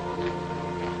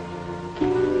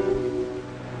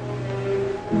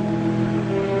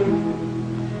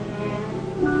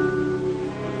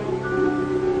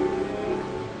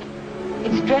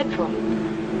 It's dreadful.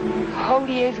 A whole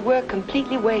year's work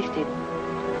completely wasted.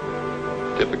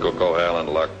 Typical Cohalan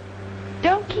luck.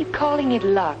 Don't keep calling it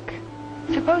luck.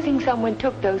 Supposing someone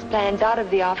took those plans out of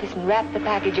the office and wrapped the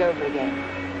package over again.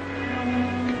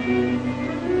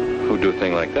 Who'd do a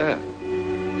thing like that?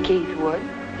 Keith would.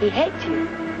 He hates you.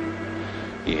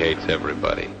 He hates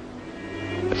everybody.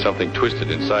 There's something twisted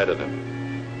inside of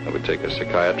him. It would take a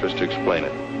psychiatrist to explain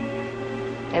it.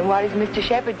 And why does Mr.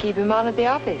 Sheppard keep him on at the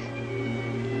office?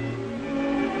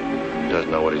 He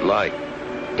doesn't know what he's like.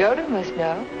 Dodo must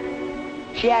know.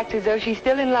 She acts as though she's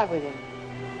still in love with him.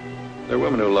 There are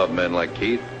women who love men like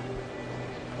Keith.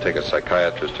 Take a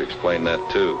psychiatrist to explain that,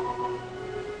 too.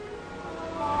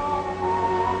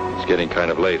 It's getting kind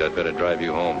of late. I'd better drive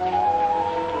you home.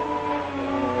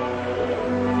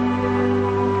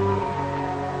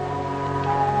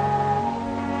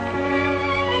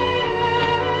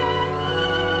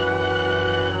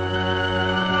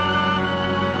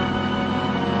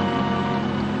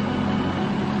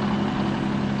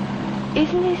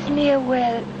 Isn't this near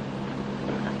where...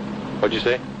 What'd you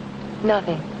say?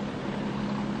 Nothing.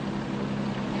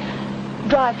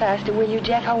 Drive faster, will you,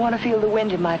 Jeff? I want to feel the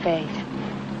wind in my face.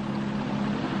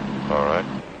 All right.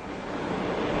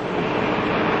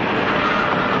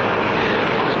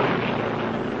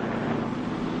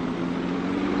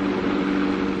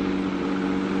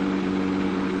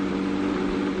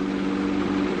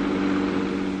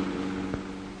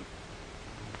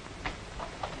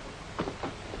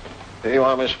 Here you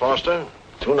are, Miss Foster.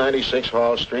 296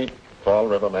 Hall Street, Fall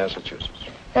River, Massachusetts.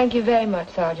 Thank you very much,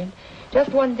 Sergeant. Just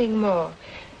one thing more.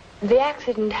 The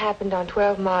accident happened on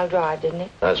 12 Mile Drive, didn't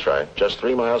it? That's right. Just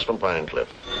 3 miles from Pine Cliff.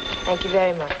 Thank you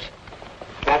very much.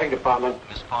 Traffic Department.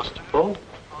 Miss Foster. Who?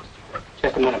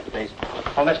 Just a minute, please.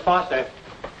 Oh, Miss Foster.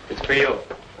 It's for you.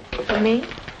 For me?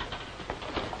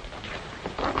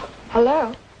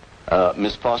 Hello?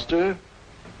 Miss Foster?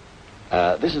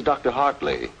 This is Dr.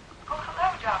 Hartley. Oh,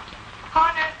 hello, Doctor. How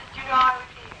on earth did you know I was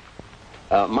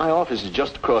here? My office is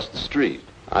just across the street.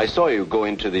 I saw you go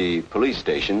into the police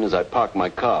station as I parked my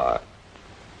car.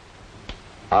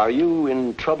 Are you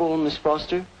in trouble, Miss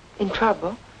Foster? In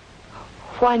trouble?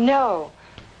 Why, no.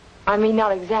 I mean,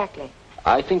 not exactly.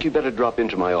 I think you better drop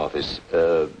into my office.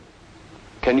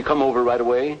 Can you come over right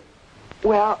away?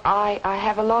 Well, I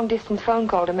have a long-distance phone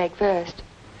call to make first.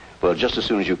 Well, just as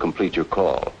soon as you complete your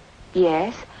call.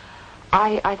 Yes.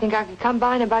 I think I could come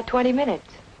by in about 20 minutes.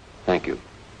 Thank you.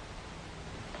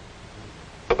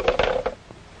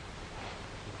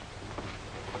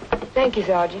 Thank you,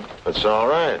 Sergeant. That's all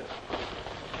right.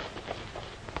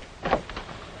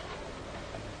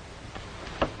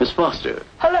 Miss Foster.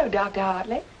 Hello, Dr.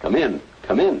 Hartley. Come in.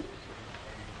 Come in.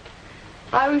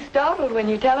 I was startled when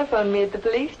you telephoned me at the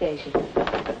police station.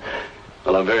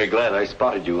 Well, I'm very glad I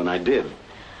spotted you when I did.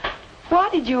 Why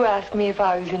did you ask me if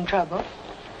I was in trouble?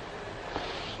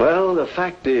 Well, the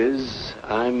fact is,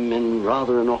 I'm in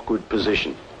rather an awkward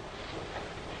position.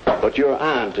 But your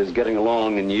aunt is getting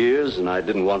along in years, and I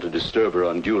didn't want to disturb her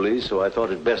unduly, so I thought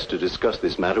it best to discuss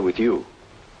this matter with you.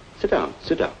 Sit down,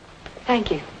 sit down. Thank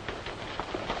you.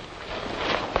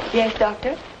 Yes,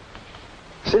 Doctor?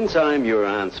 Since I'm your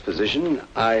aunt's physician,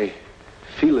 I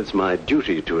feel it's my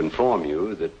duty to inform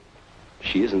you that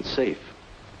she isn't safe.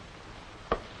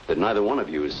 That neither one of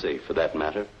you is safe, for that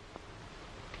matter.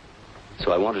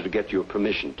 So I wanted to get your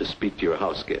permission to speak to your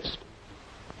house guest,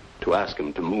 to ask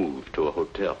him to move to a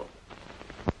hotel.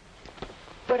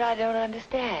 But I don't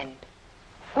understand.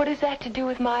 What has that to do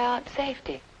with my aunt's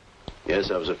safety?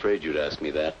 Yes, I was afraid you'd ask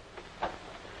me that.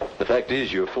 The fact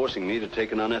is, you're forcing me to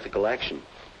take an unethical action.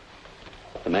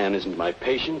 The man isn't my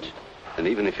patient, and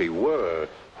even if he were...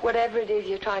 Whatever it is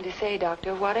you're trying to say,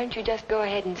 Doctor, why don't you just go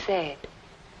ahead and say it?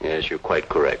 Yes, you're quite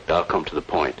correct. I'll come to the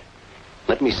point.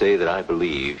 Let me say that I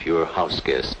believe your house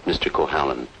guest, Mr.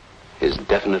 Cohalan, is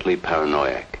definitely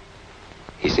paranoiac.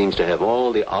 He seems to have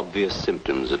all the obvious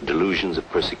symptoms of delusions of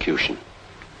persecution.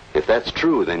 If that's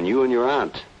true, then you and your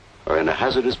aunt are in a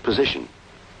hazardous position.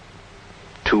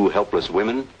 Two helpless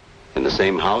women in the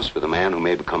same house with a man who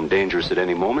may become dangerous at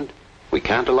any moment. We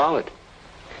can't allow it.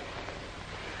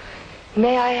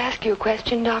 May I ask you a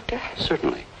question, Doctor?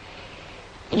 Certainly.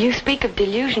 You speak of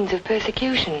delusions of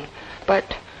persecution, but...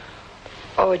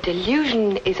 Oh, a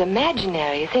delusion is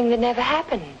imaginary, a thing that never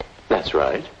happened. That's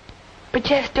right. But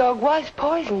Jeff's dog was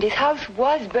poisoned. His house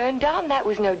was burned down. That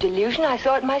was no delusion. I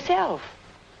saw it myself.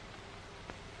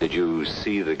 Did you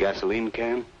see the gasoline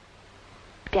can?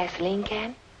 Gasoline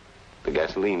can? The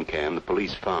gasoline can the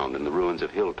police found in the ruins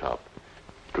of Hilltop.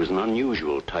 It was an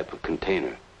unusual type of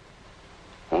container.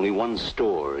 Only one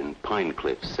store in Pine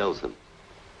Cliff sells them.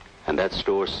 And that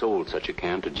store sold such a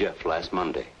can to Jeff last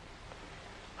Monday.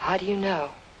 How do you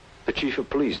know? The chief of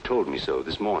police told me so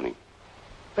this morning.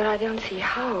 But I don't see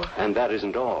how. And that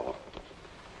isn't all.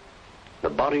 The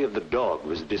body of the dog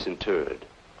was disinterred.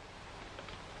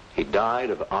 He died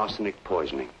of arsenic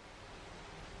poisoning.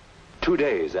 2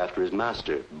 days after his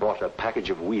master brought a package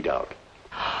of weed out.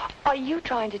 Are you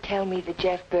trying to tell me that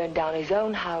Jeff burned down his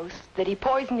own house, that he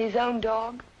poisoned his own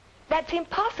dog? That's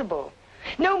impossible.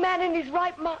 No man in his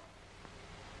right mind...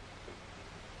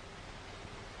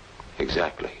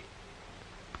 Exactly.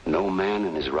 No man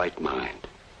in his right mind.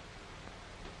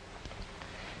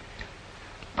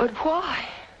 But why?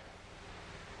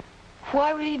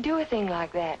 Why would he do a thing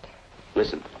like that?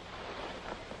 Listen.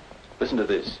 Listen to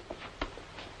this.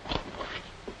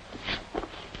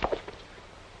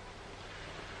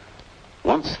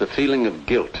 Once the feeling of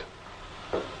guilt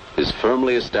is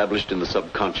firmly established in the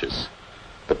subconscious,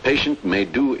 the patient may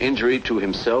do injury to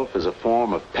himself as a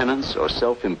form of penance or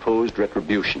self-imposed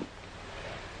retribution.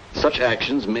 Such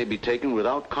actions may be taken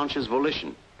without conscious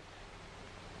volition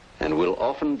and will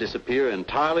often disappear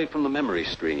entirely from the memory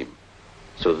stream,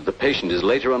 so that the patient is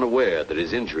later unaware that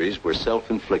his injuries were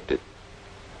self-inflicted.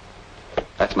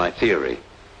 That's my theory,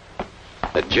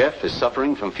 that Jeff is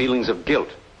suffering from feelings of guilt,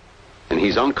 and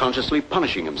he's unconsciously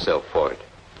punishing himself for it.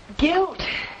 Guilt?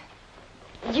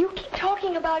 You keep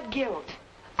talking about guilt.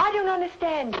 I don't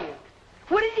understand you.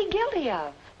 What is he guilty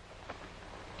of?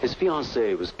 His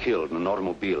fiancée was killed in an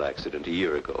automobile accident a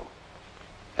year ago,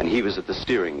 and he was at the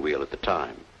steering wheel at the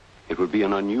time. It would be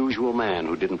an unusual man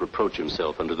who didn't reproach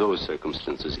himself under those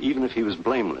circumstances, even if he was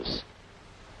blameless.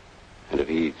 And if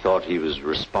he thought he was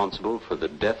responsible for the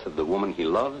death of the woman he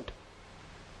loved,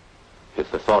 if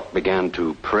the thought began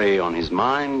to prey on his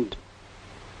mind,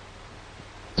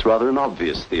 it's rather an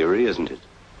obvious theory, isn't it?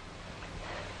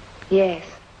 Yes.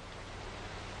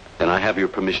 Then I have your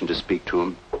permission to speak to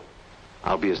him.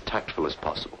 I'll be as tactful as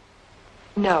possible.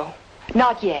 No,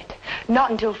 not yet. Not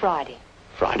until Friday.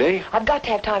 Friday? I've got to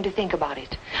have time to think about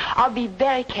it. I'll be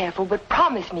very careful, but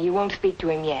promise me you won't speak to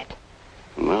him yet.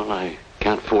 Well, I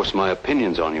can't force my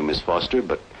opinions on you, Miss Foster,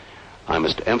 but I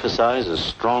must emphasize as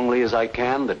strongly as I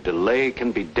can that delay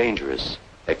can be dangerous.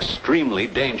 Extremely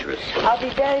dangerous. I'll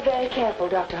be very, very careful,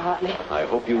 Dr. Hartley. I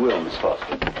hope you will, Miss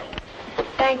Foster.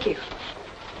 Thank you.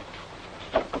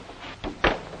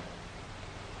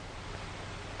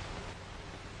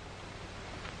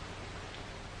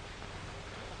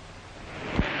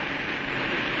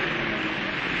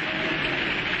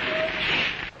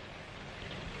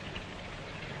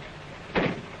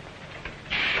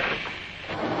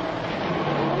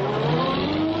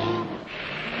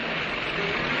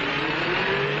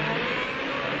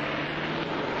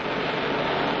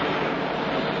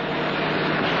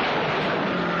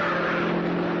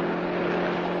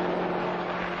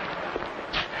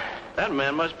 That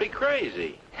man must be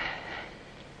crazy.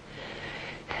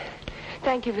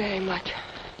 Thank you very much.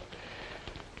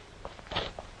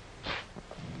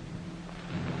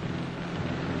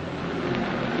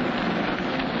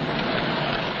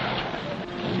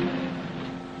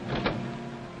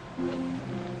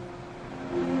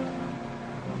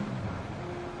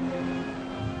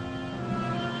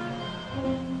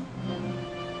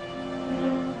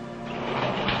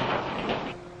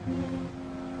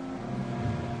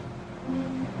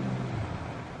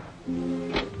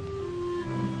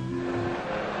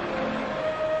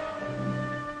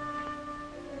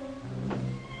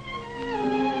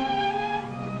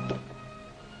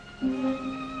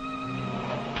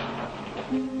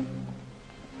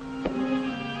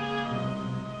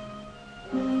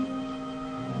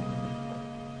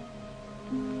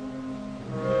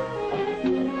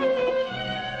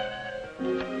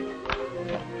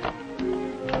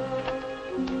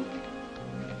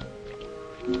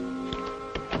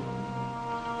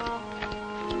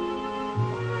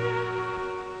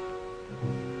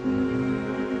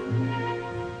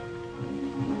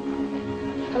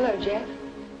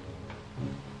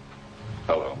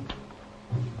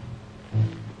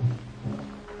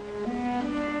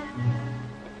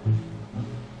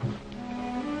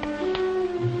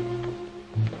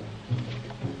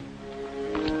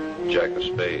 Jack of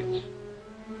spades.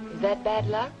 Is that bad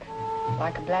luck?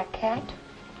 Like a black cat?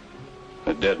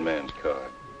 A dead man's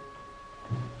card.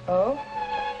 Oh?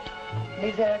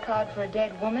 Is there a card for a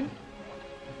dead woman?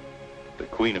 The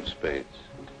queen of spades.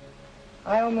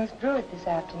 I almost drew it this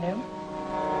afternoon.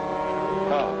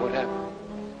 Oh, what happened?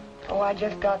 Oh, I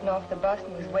just gotten off the bus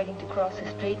and was waiting to cross the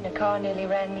street and a car nearly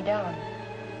ran me down.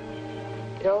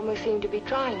 It almost seemed to be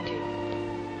trying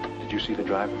to. Did you see the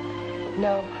driver?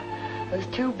 No. I was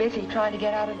too busy trying to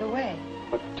get out of the way.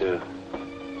 What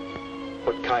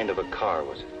kind of a car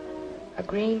was it? A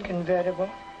green convertible.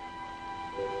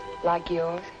 Like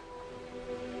yours.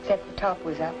 Except the top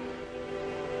was up.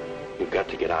 You've got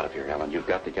to get out of here, Ellen. You've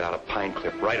got to get out of Pine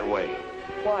Cliff right away.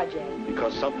 Why, Jane?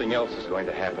 Because something else is going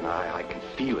to happen. I can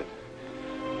feel it.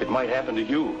 It might happen to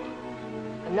you.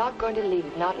 I'm not going to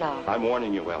leave, not now. I'm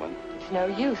warning you, Ellen. It's no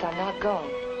use, I'm not going.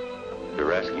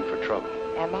 You're asking for trouble.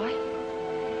 Am I?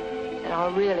 Then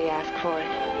I'll really ask for it.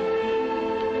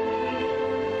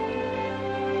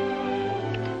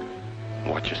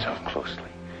 Watch yourself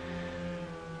closely.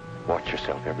 Watch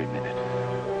yourself every minute.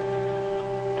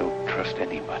 Don't trust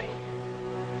anybody.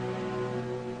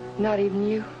 Not even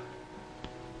you?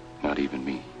 Not even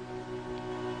me.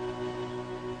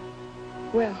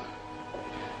 Well,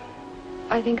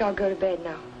 I think I'll go to bed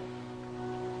now.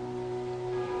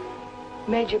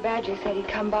 Major Badger said he'd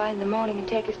come by in the morning and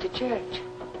take us to church.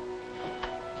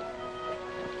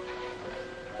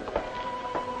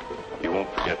 You won't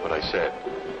forget what I said.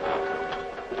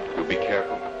 You'll be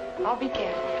careful. I'll be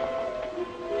careful.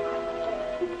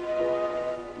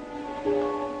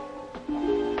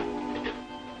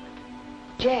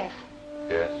 Jeff.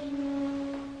 Yes?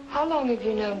 How long have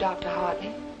you known Dr.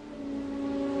 Hartley?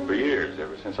 For years,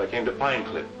 ever since I came to Pine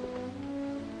Cliff.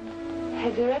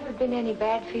 Has there ever been any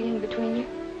bad feeling between you?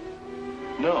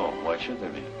 No, why should there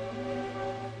be?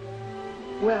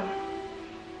 Well,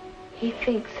 he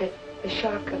thinks that the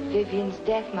shock of Vivian's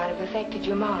death might have affected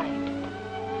your mind.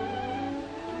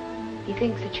 He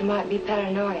thinks that you might be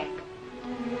paranoid.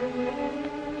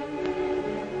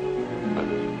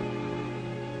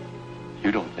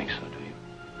 You don't think so, do you?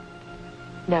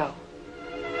 No.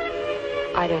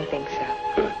 I don't think so.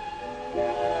 Good.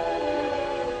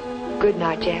 Good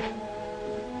night, Jeff.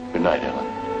 Good night, Ellen.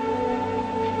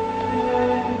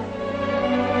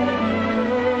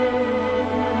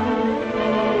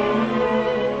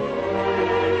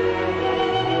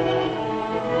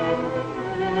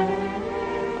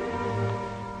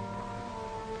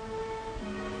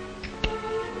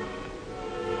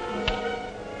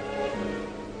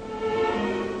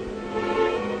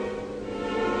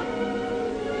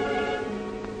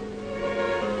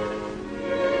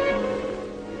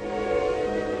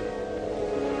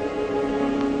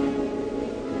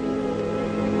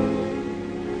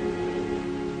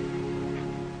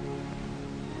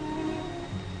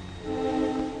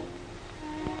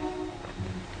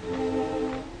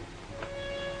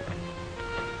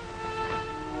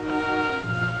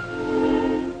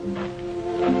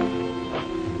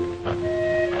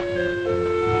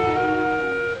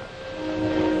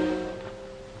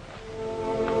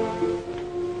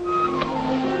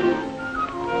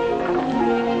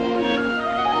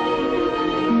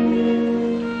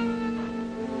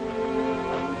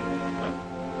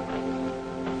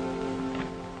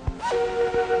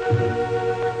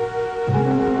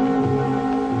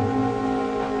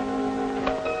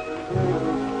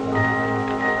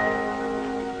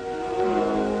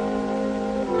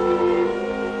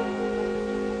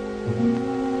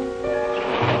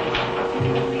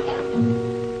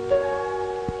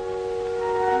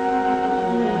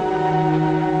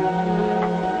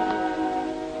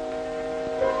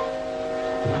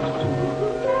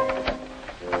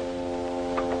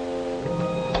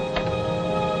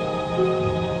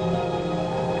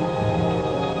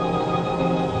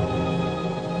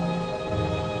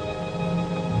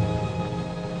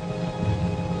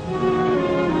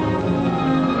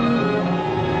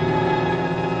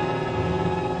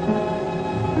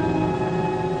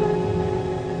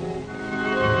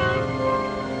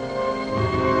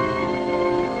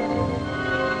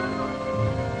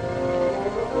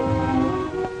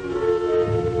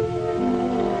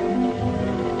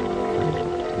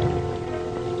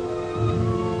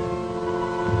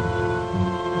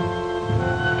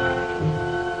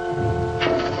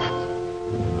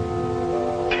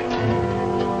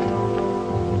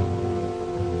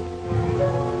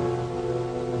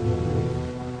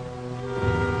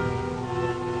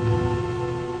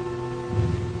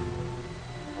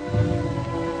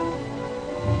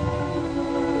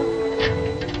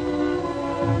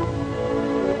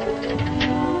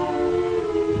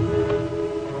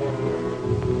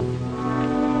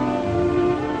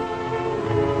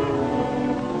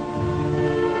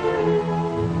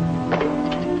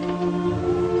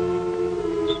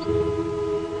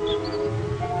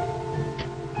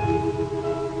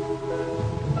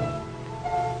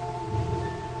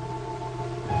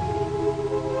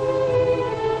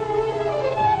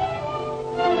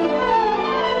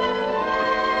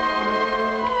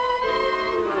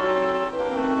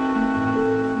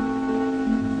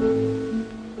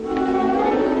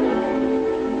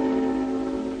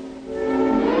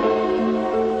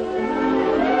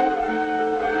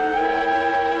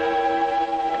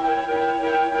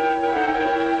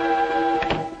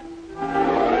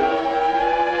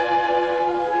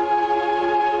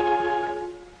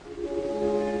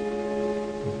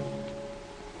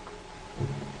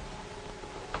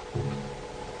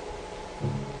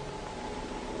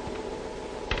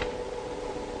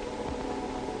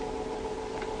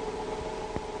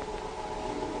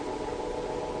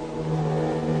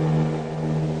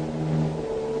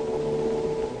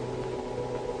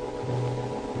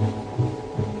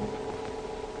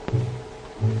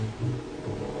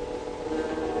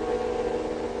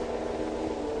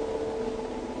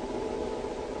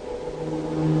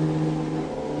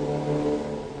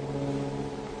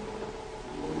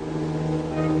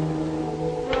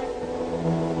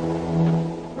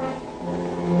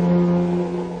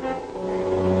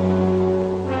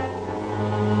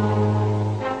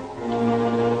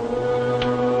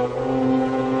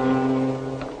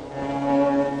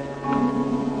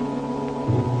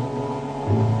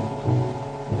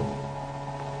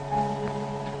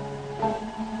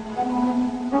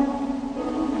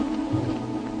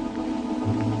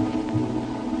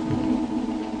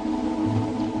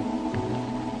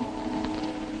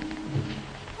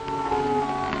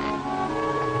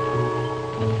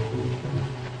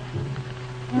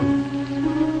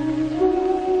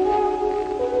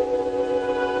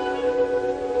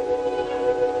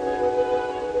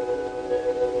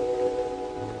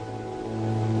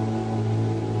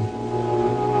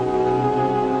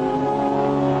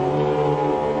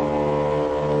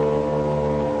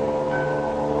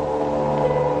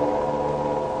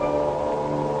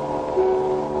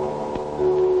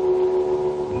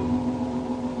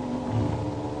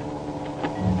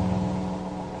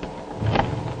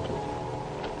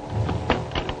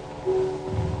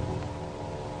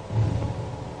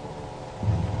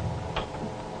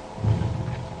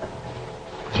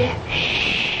 Jeff.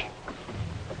 Shh.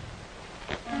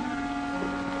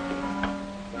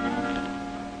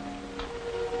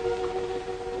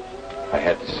 I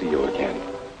had to see you again.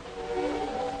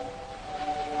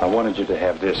 I wanted you to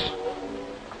have this.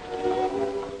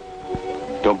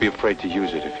 Don't be afraid to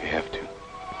use it if you have to.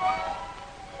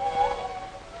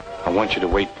 I want you to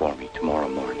wait for me tomorrow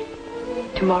morning.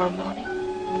 Tomorrow morning?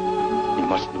 You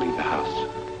mustn't leave the house.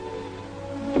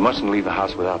 You mustn't leave the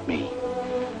house without me.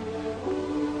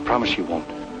 Promise you won't.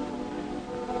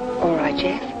 All right,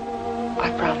 Jeff. I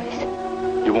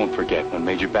promise. You won't forget when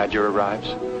Major Badger arrives?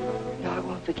 No, I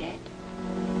won't forget.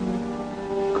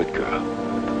 Good girl.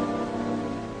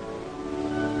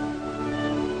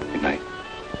 Good night.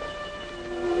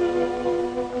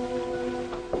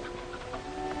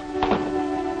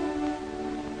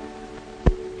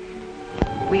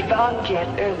 We found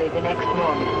Jeff early the next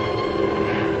morning.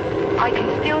 I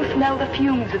can still smell the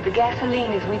fumes of the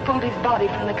gasoline as we pulled his body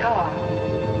from the car.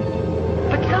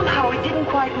 But somehow it didn't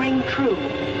quite ring true.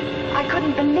 I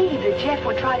couldn't believe that Jeff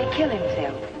would try to kill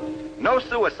himself. No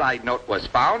suicide note was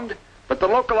found, but the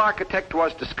local architect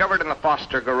was discovered in the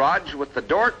Foster garage with the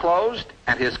door closed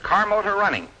and his car motor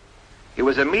running. He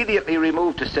was immediately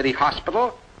removed to City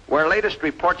Hospital, where latest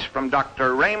reports from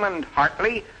Dr. Raymond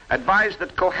Hartley advised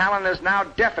that Cohalan is now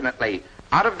definitely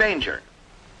out of danger.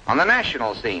 On the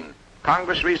national scene,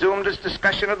 Congress resumed its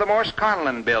discussion of the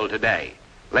Morse-Conlon bill today.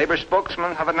 Labor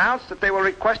spokesmen have announced that they will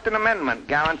request an amendment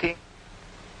guaranteeing...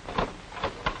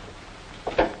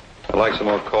 I'd like some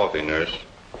more coffee, nurse.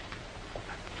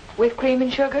 With cream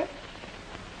and sugar?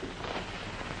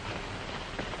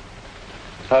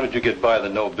 How did you get by the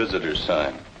no visitors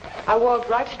sign? I walked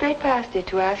right straight past it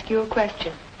to ask you a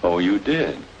question. Oh, you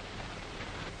did?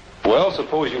 Well,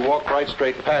 suppose you walk right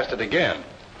straight past it again,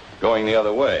 going the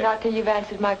other way. Not till you've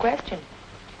answered my question.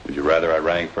 Would you rather I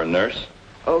rang for a nurse?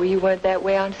 Oh, you weren't that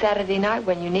way on Saturday night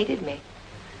when you needed me.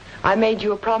 I made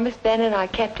you a promise then and I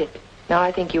kept it. Now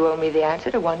I think you owe me the answer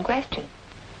to one question.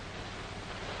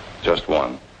 Just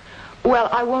one. Well,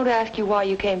 I won't ask you why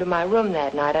you came to my room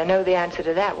that night. I know the answer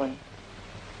to that one.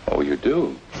 Oh, you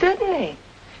do? Certainly.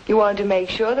 You wanted to make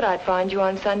sure that I'd find you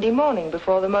on Sunday morning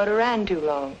before the motor ran too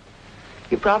long.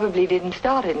 You probably didn't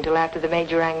start it until after the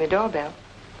Major rang the doorbell.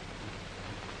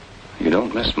 You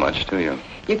don't miss much, do you?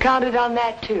 You counted on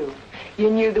that, too. You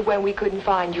knew that when we couldn't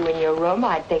find you in your room,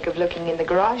 I'd think of looking in the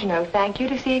garage, no thank you,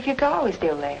 to see if your car was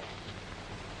still there.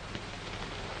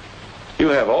 You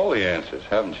have all the answers,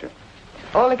 haven't you?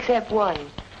 All except one.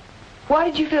 Why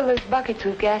did you fill those buckets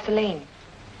with gasoline?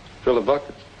 Fill the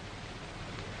buckets?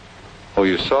 Oh,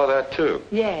 you saw that, too?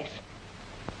 Yes.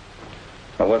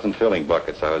 I wasn't filling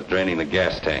buckets. I was draining the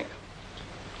gas tank.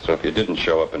 So if you didn't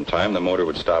show up in time, the motor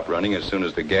would stop running as soon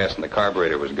as the gas in the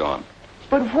carburetor was gone.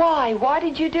 But why? Why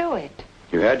did you do it?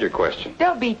 You had your question.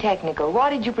 Don't be technical. Why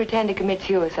did you pretend to commit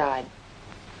suicide?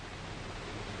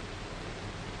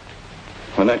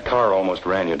 When that car almost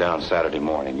ran you down Saturday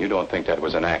morning, you don't think that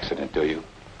was an accident, do you?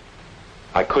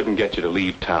 I couldn't get you to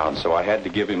leave town, so I had to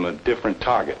give him a different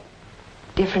target.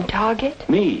 Different target?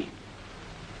 Me.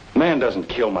 Man doesn't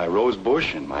kill my rose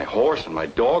bush and my horse and my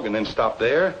dog and then stop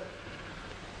there.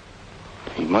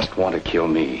 He must want to kill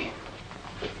me.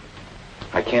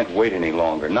 I can't wait any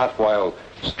longer, not while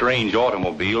strange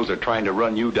automobiles are trying to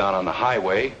run you down on the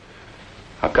highway.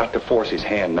 I've got to force his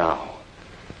hand now.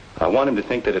 I want him to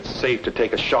think that it's safe to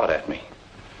take a shot at me.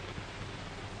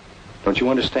 Don't you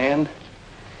understand?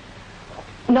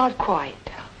 Not quite.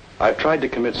 I've tried to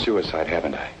commit suicide,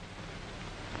 haven't I?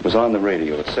 It was on the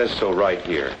radio. It says so right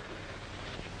here.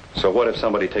 So what if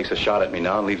somebody takes a shot at me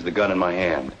now and leaves the gun in my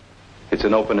hand? It's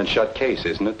an open and shut case,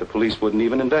 isn't it? The police wouldn't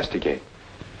even investigate.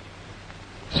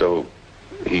 So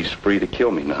he's free to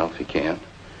kill me now if he can.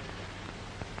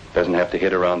 Doesn't have to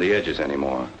hit around the edges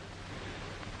anymore.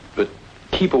 But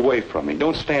keep away from me.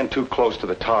 Don't stand too close to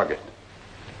the target.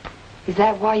 Is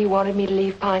that why you wanted me to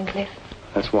leave Pine Cliff?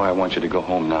 That's why I want you to go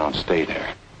home now and stay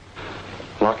there.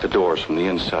 Lock the doors from the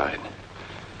inside.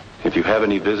 If you have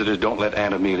any visitors, don't let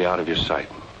Aunt Amelia out of your sight.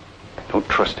 Don't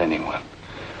trust anyone.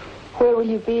 Where will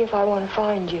you be if I want to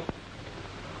find you?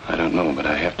 I don't know, but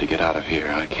I have to get out of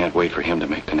here. I can't wait for him to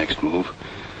make the next move.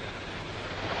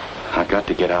 I've got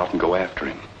to get out and go after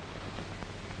him.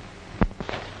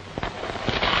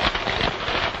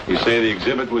 You say the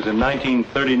exhibit was in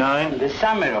 1939? The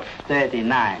summer of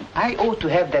 39. I ought to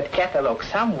have that catalog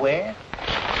somewhere.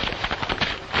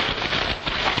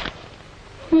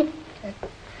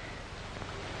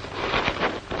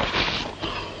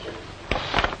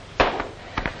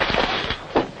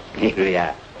 Here we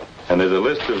are. And there's a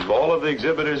list of all of the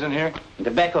exhibitors in here? In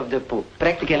the back of the book.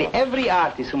 Practically every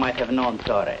artist who might have known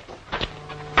Torres.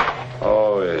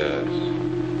 Oh,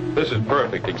 This is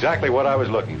perfect. Exactly what I was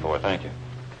looking for. Thank you.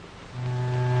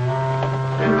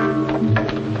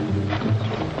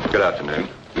 Good afternoon.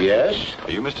 Yes? Are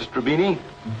you Mr. Strabini?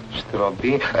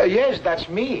 Strabini? Yes, that's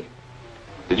me.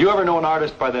 Did you ever know an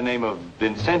artist by the name of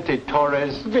Vincente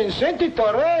Torres? Vincente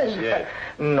Torres? Yes.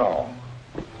 No.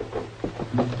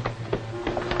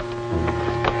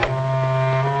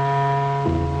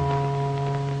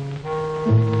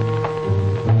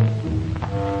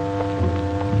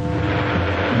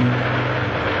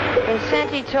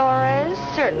 Vincente Torres?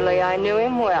 Certainly I knew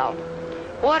him well.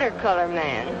 Watercolor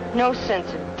man. No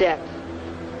sense of depth.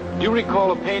 Do you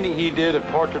recall a painting he did, a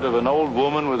portrait of an old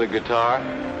woman with a guitar?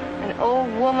 An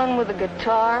old woman with a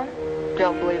guitar?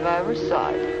 Don't believe I ever saw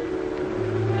it.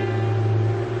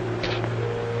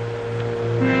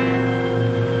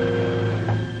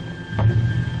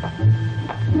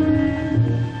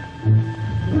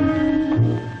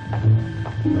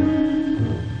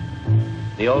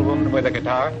 The old woman with the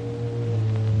guitar?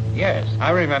 Yes,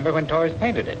 I remember when Torres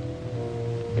painted it.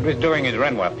 It was during his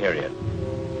Renoir period.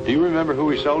 Do you remember who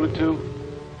he sold it to?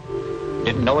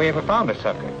 Didn't know he ever found a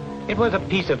sucker. It was a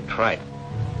piece of tripe.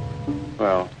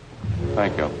 Well,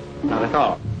 thank you. Not at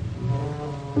all.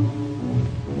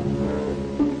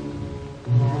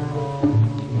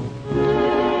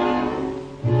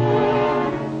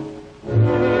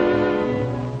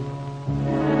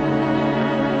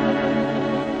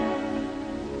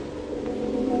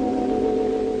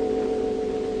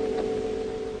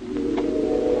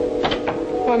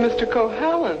 Why, Mr.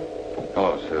 Cohalan,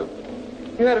 Hello, Sue.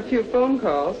 you had a few phone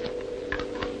calls.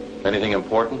 Anything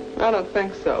important? I don't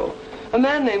think so. A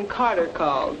man named Carter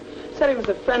called. Said he was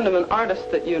a friend of an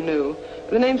artist that you knew.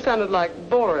 The name sounded like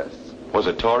Boris. Was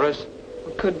it Torres?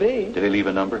 Could be. Did he leave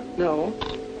a number? No.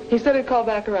 He said he'd call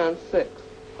back around 6.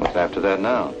 What's after that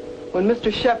now? When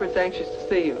Mr. Sheppard's anxious to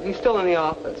see you. He's still in the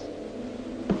office.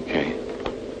 Okay.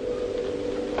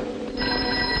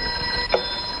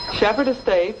 Sheppard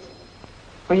Estates.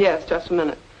 Oh, yes, just a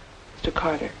minute. Mr.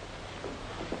 Carter.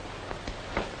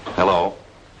 Hello?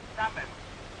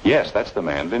 Yes, that's the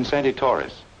man, Vincente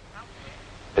Torres.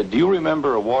 Do you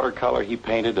remember a watercolor he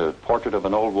painted, a portrait of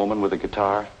an old woman with a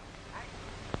guitar?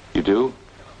 You do?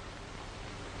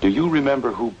 Do you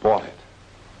remember who bought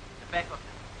it?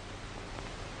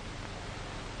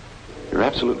 You're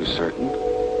absolutely certain?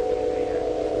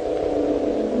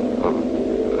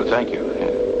 Oh, thank you.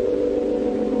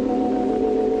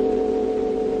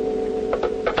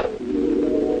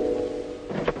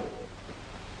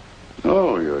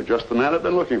 Oh, you're just the man I've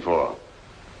been looking for.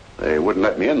 They wouldn't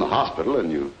let me in the hospital, and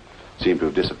you seem to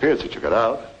have disappeared since you got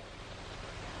out.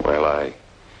 Well, I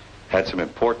had some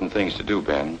important things to do,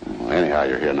 Ben. Well, anyhow,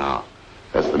 you're here now.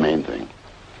 That's the main thing.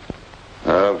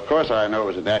 Of course, I know it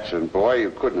was an accident, boy.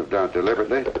 You couldn't have done it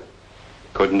deliberately.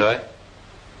 Couldn't I?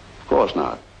 Of course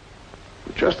not.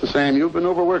 But just the same, you've been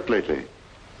overworked lately.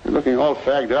 You're looking all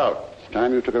fagged out. It's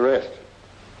time you took a rest.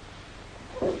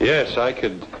 Yes, I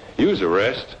could use a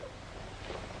rest.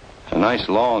 A nice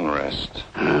long rest.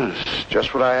 It's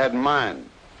just what I had in mind.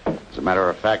 As a matter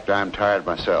of fact, I'm tired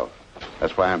myself.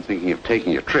 That's why I'm thinking of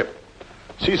taking a trip.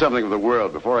 See something of the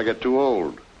world before I get too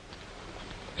old.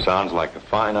 Sounds like a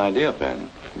fine idea, Ben.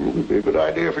 It'd be a good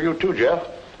idea for you too, Jeff.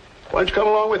 Why don't you come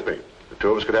along with me? The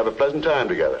two of us could have a pleasant time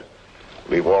together.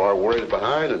 Leave all our worries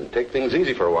behind and take things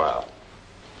easy for a while.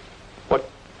 What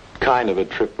kind of a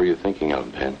trip were you thinking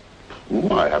of, Ben?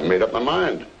 Oh, I haven't made up my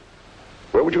mind.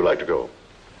 Where would you like to go?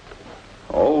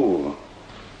 Oh,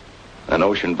 an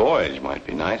ocean voyage might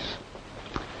be nice.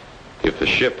 If the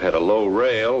ship had a low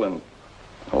rail and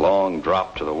a long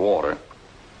drop to the water.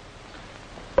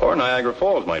 Or Niagara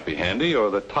Falls might be handy, or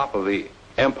the top of the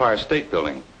Empire State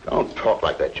Building. Don't talk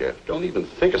like that, Jeff. Don't even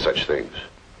think of such things.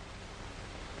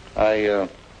 I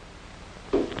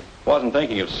wasn't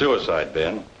thinking of suicide,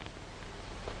 Ben.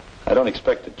 I don't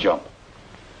expect to jump.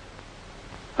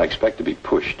 I expect to be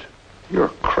pushed. You're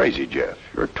crazy, Jeff.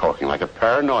 You're talking like a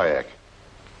paranoiac.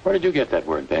 Where did you get that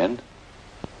word, Ben?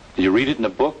 Did you read it in a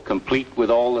book, complete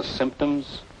with all the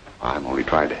symptoms? I'm only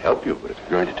trying to help you, but if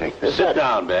you're going to take this... Sit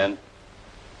down, Ben.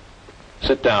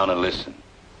 Sit down and listen.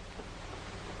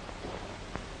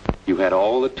 You had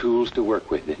all the tools to work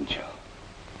with, didn't you?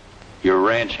 You're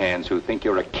ranch hands who think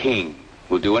you're a king,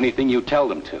 will do anything you tell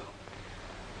them to.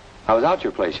 I was out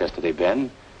your place yesterday,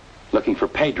 Ben, looking for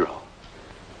Pedro.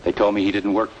 They told me he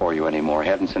didn't work for you anymore.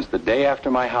 Hadn't since the day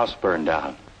after my house burned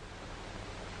down.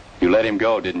 You let him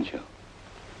go, didn't you?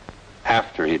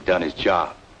 After he'd done his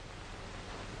job.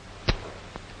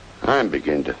 I'm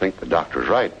beginning to think the doctor's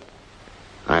right.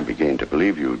 I'm beginning to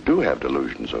believe you do have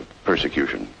delusions of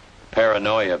persecution.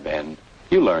 Paranoia, Ben.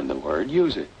 You learned the word.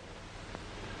 Use it.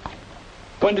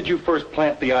 When did you first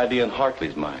plant the idea in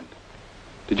Hartley's mind?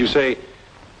 Did you say,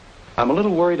 I'm a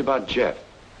little worried about Jeff,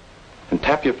 and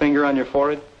tap your finger on your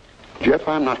forehead? Jeff,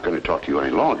 I'm not going to talk to you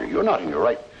any longer. You're not in your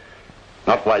right.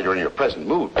 Not while you're in your present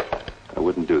mood. I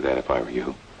wouldn't do that if I were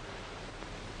you.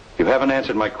 You haven't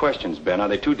answered my questions, Ben. Are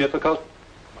they too difficult?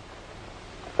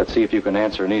 Let's see if you can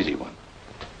answer an easy one.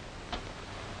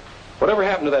 Whatever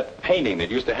happened to that painting that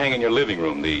used to hang in your living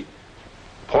room, the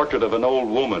portrait of an old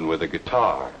woman with a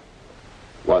guitar?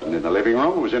 Wasn't in the living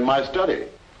room, it was in my study.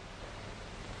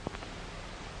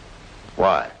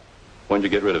 Why? When'd you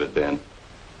get rid of it, Ben?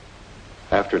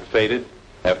 After it faded?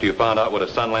 After you found out what a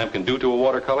sun lamp can do to a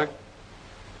watercolor?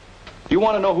 You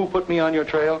want to know who put me on your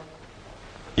trail?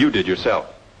 You did yourself.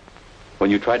 When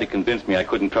you tried to convince me I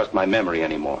couldn't trust my memory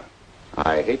anymore.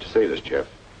 I hate to say this, Jeff,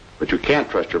 but you can't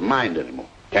trust your mind anymore.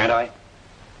 Can't I?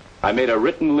 I made a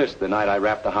written list the night I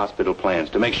wrapped the hospital plans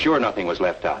to make sure nothing was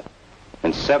left out.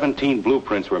 And 17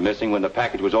 blueprints were missing when the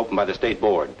package was opened by the state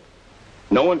board.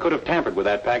 No one could have tampered with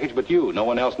that package but you. No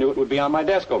one else knew it would be on my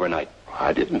desk overnight.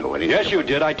 I didn't know anything. Yes, you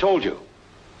did. I told you.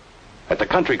 At the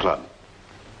country club.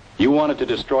 You wanted to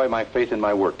destroy my faith in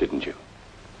my work, didn't you?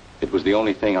 It was the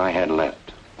only thing I had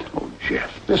left. Oh,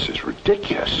 Jeff, this is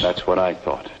ridiculous. That's what I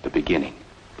thought at the beginning.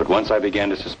 But once I began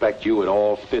to suspect you, it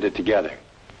all fitted together.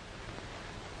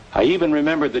 I even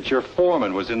remembered that your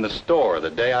foreman was in the store the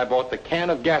day I bought the can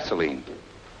of gasoline.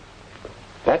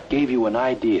 That gave you an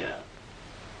idea,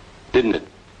 didn't it?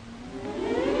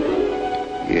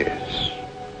 Yes.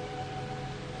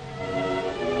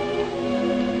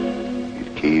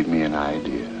 It gave me an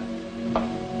idea.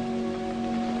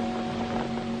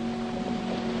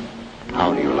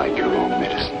 How do you like your own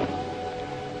medicine?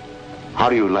 How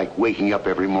do you like waking up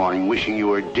every morning wishing you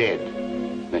were dead?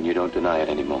 Then you don't deny it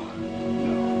anymore.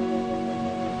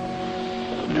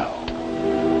 No.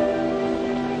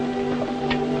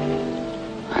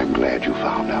 I'm glad you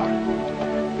found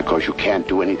out. Because you can't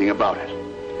do anything about it.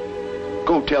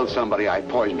 Go tell somebody I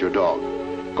poisoned your dog.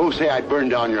 Go say I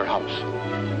burned down your house. You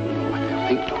know what they'll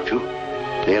think, don't you?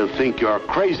 They'll think you're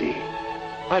crazy.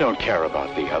 I don't care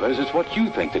about the others. It's what you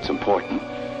think that's important.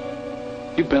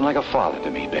 You've been like a father to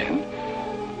me, Ben.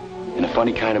 In a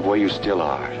funny kind of way, you still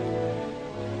are.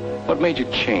 What made you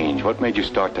change? What made you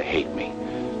start to hate me?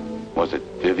 Was it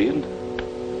Vivian?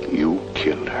 You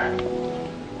killed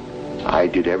her. I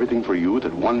did everything for you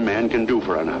that one man can do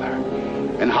for another.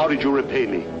 And how did you repay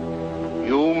me?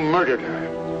 You murdered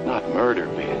her. Not murder,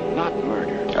 Ben. Not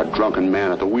murder. A drunken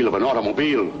man at the wheel of an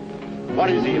automobile. What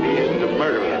is he if he isn't a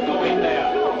murderer? Can't go in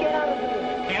there.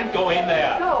 Can't go in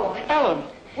there. No. Ellen,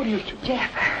 what are you doing?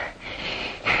 Jeff.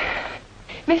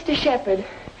 Mr. Sheppard,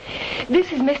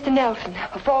 this is Mr. Nelson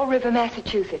of Fall River,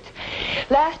 Massachusetts.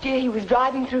 Last year he was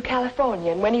driving through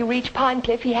California, and when he reached Pine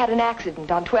Cliff, he had an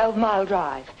accident on 12 Mile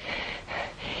Drive.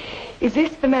 Is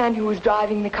this the man who was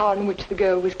driving the car in which the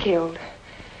girl was killed?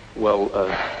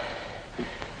 Well,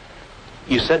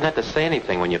 you said not to say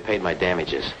anything when you paid my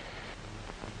damages.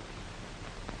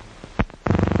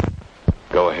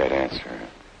 Go ahead, answer.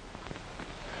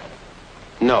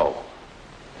 No.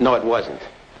 No, it wasn't.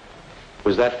 It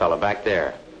was that fella back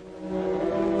there.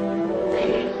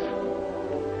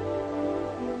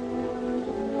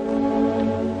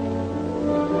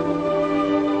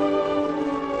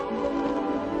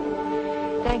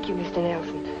 Thank you, Mr.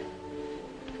 Nelson.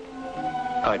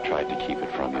 I tried to keep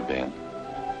it from you, Ben.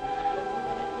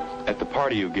 At the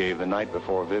party you gave the night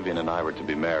before Vivian and I were to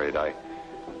be married, I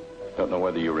don't know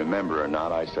whether you remember or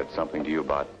not, I said something to you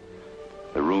about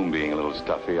the room being a little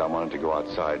stuffy. I wanted to go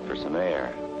outside for some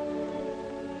air.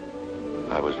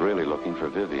 I was really looking for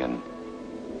Vivian.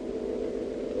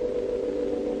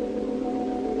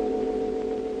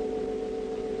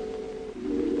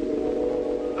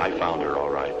 I found her, all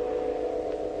right.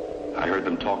 I heard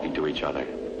them talking to each other.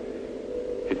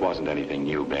 It wasn't anything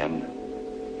new, Ben.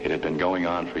 It had been going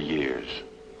on for years.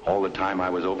 All the time I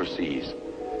was overseas.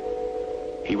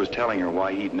 He was telling her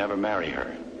why he'd never marry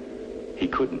her. He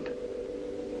couldn't.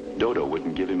 Dodo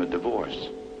wouldn't give him a divorce.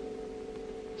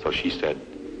 So she said,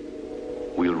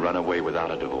 we'll run away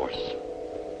without a divorce.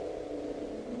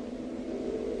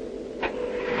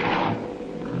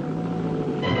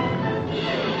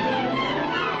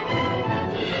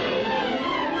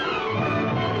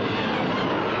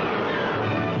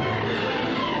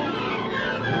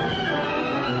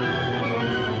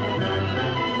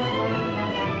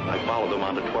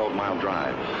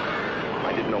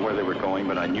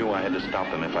 But I knew I had to stop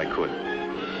them if I could.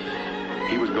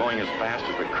 He was going as fast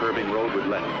as the curving road would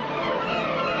let him.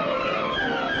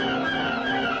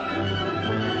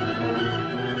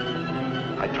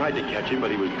 I tried to catch him,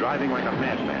 but he was driving like a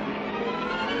madman.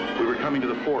 We were coming to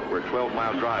the fort where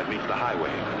 12-mile drive meets the highway.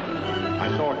 I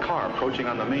saw a car approaching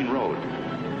on the main road.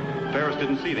 Ferris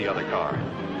didn't see the other car.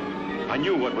 I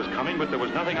knew what was coming, but there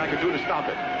was nothing I could do to stop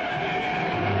it.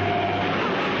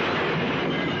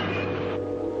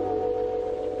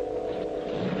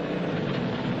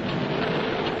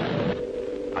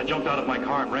 I jumped out of my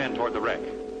car and ran toward the wreck.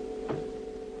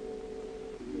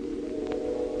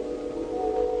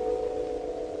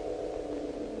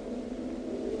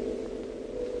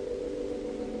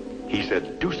 He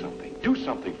said, do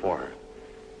something for her.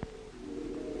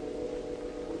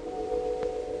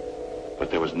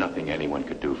 But there was nothing anyone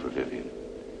could do for Vivian.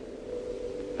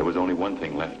 There was only one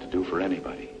thing left to do for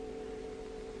anybody.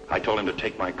 I told him to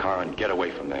take my car and get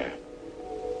away from there.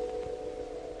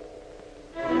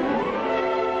 I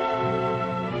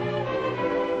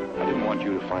didn't want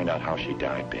you to find out how she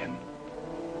died, Ben.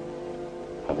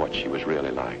 Or what she was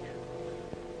really like.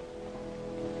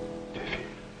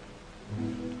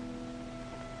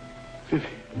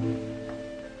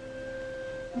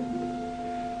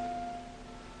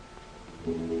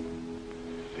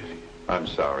 I'm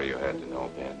sorry you had to know,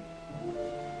 Ben.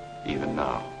 Even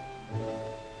now.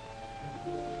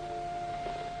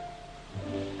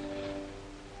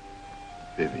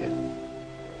 Vivian,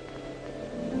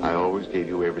 I always gave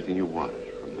you everything you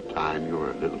wanted from the time you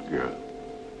were a little girl.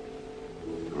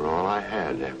 You were all I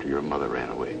had after your mother ran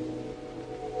away.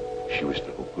 She was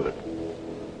no good.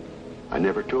 I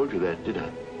never told you that, did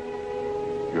I?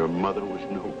 Your mother was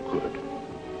no good.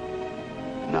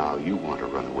 Now you want to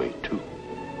run away, too.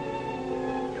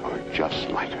 You're just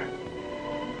like her.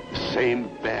 The same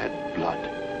bad blood.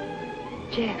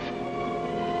 Jeff,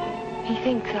 he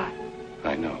thinks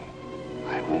I know.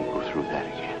 I won't go through that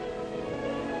again.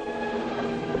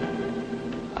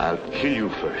 I'll kill you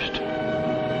first.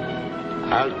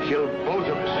 I'll kill both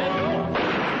of us.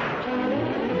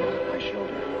 My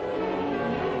shoulder.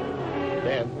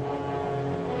 Ben,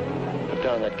 put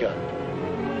down that gun.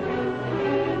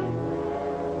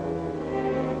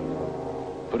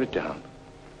 Put it down.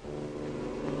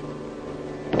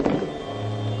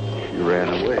 You ran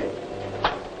away.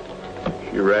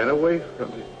 You ran away from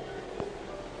me.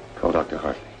 Call Dr.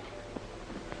 Hartley.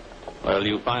 Well,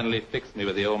 you finally fixed me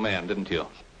with the old man, didn't you?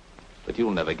 But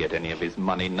you'll never get any of his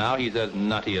money now. He's as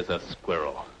nutty as a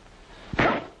squirrel.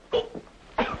 Now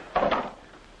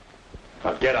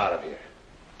get out of here.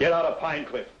 Get out of Pine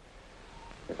Cliff.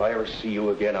 If I ever see you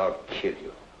again, I'll kill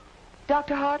you.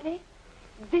 Dr. Hartley,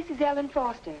 this is Ellen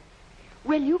Foster.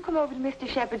 Will you come over to Mr.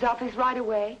 Sheppard's office right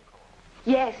away?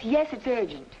 Yes, it's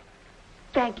urgent.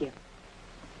 Thank you.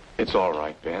 It's all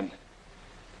right, Ben.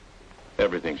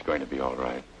 Everything's going to be all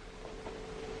right.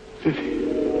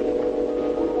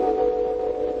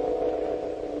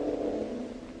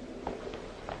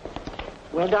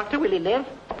 Well, Doctor, will he live?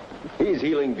 He's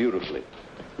healing beautifully.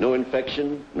 No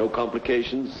infection, no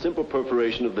complications, simple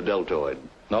perforation of the deltoid.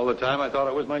 And all the time I thought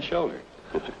it was my shoulder.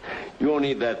 You won't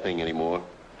need that thing anymore.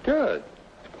 Good.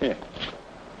 Here.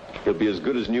 He'll be as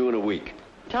good as new in a week.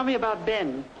 Tell me about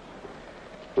Ben.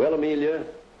 Well, Amelia,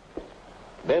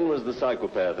 Ben was the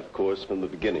psychopath, of course, from the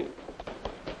beginning.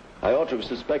 I ought to have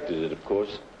suspected it, of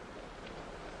course.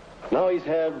 Now he's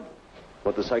had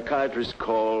what the psychiatrists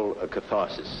call a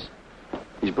catharsis.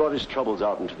 He's brought his troubles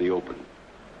out into the open.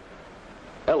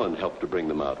 Ellen helped to bring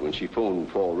them out when she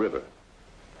phoned Fall River.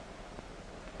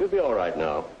 He'll be all right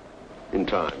now, in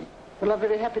time. Well, I'm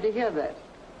very happy to hear that.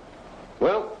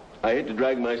 Well, I hate to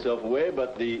drag myself away,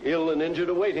 but the ill and injured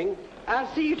are waiting.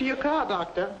 I'll see you to your car,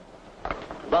 Doctor.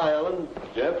 Bye, Ellen.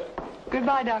 Jeff.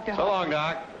 Goodbye, Dr. So long,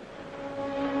 Doc.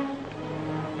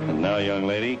 And now, young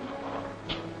lady,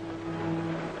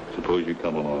 suppose you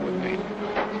come along with me.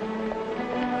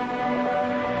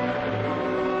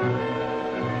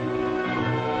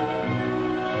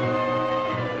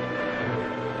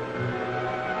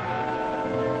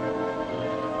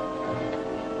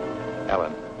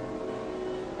 Ellen.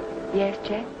 Yes,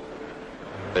 Jeff?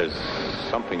 There's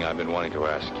something I've been wanting to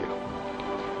ask you.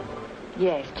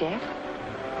 Yes, Jeff?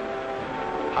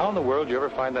 How in the world did you ever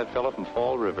find that fellow from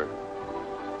Fall River?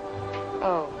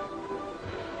 Oh,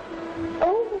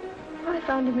 I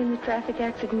found him in the traffic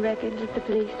accident records at the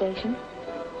police station.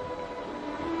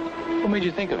 What made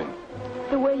you think of him?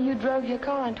 The way you drove your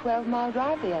car on 12-mile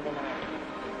drive the other night.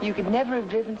 You could never have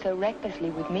driven so recklessly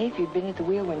with me if you'd been at the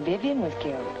wheel when Vivian was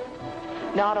killed.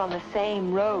 Not on the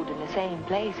same road in the same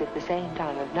place at the same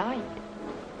time of night.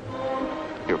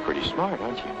 You're pretty smart,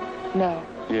 aren't you? No.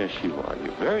 Yes, you are.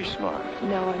 You're very smart.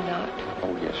 No, I'm not.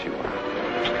 Oh, yes, you are.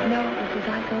 No, because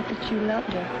I thought that you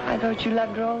loved her. I thought you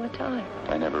loved her all the time.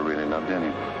 I never really loved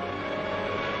anyone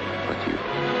but you.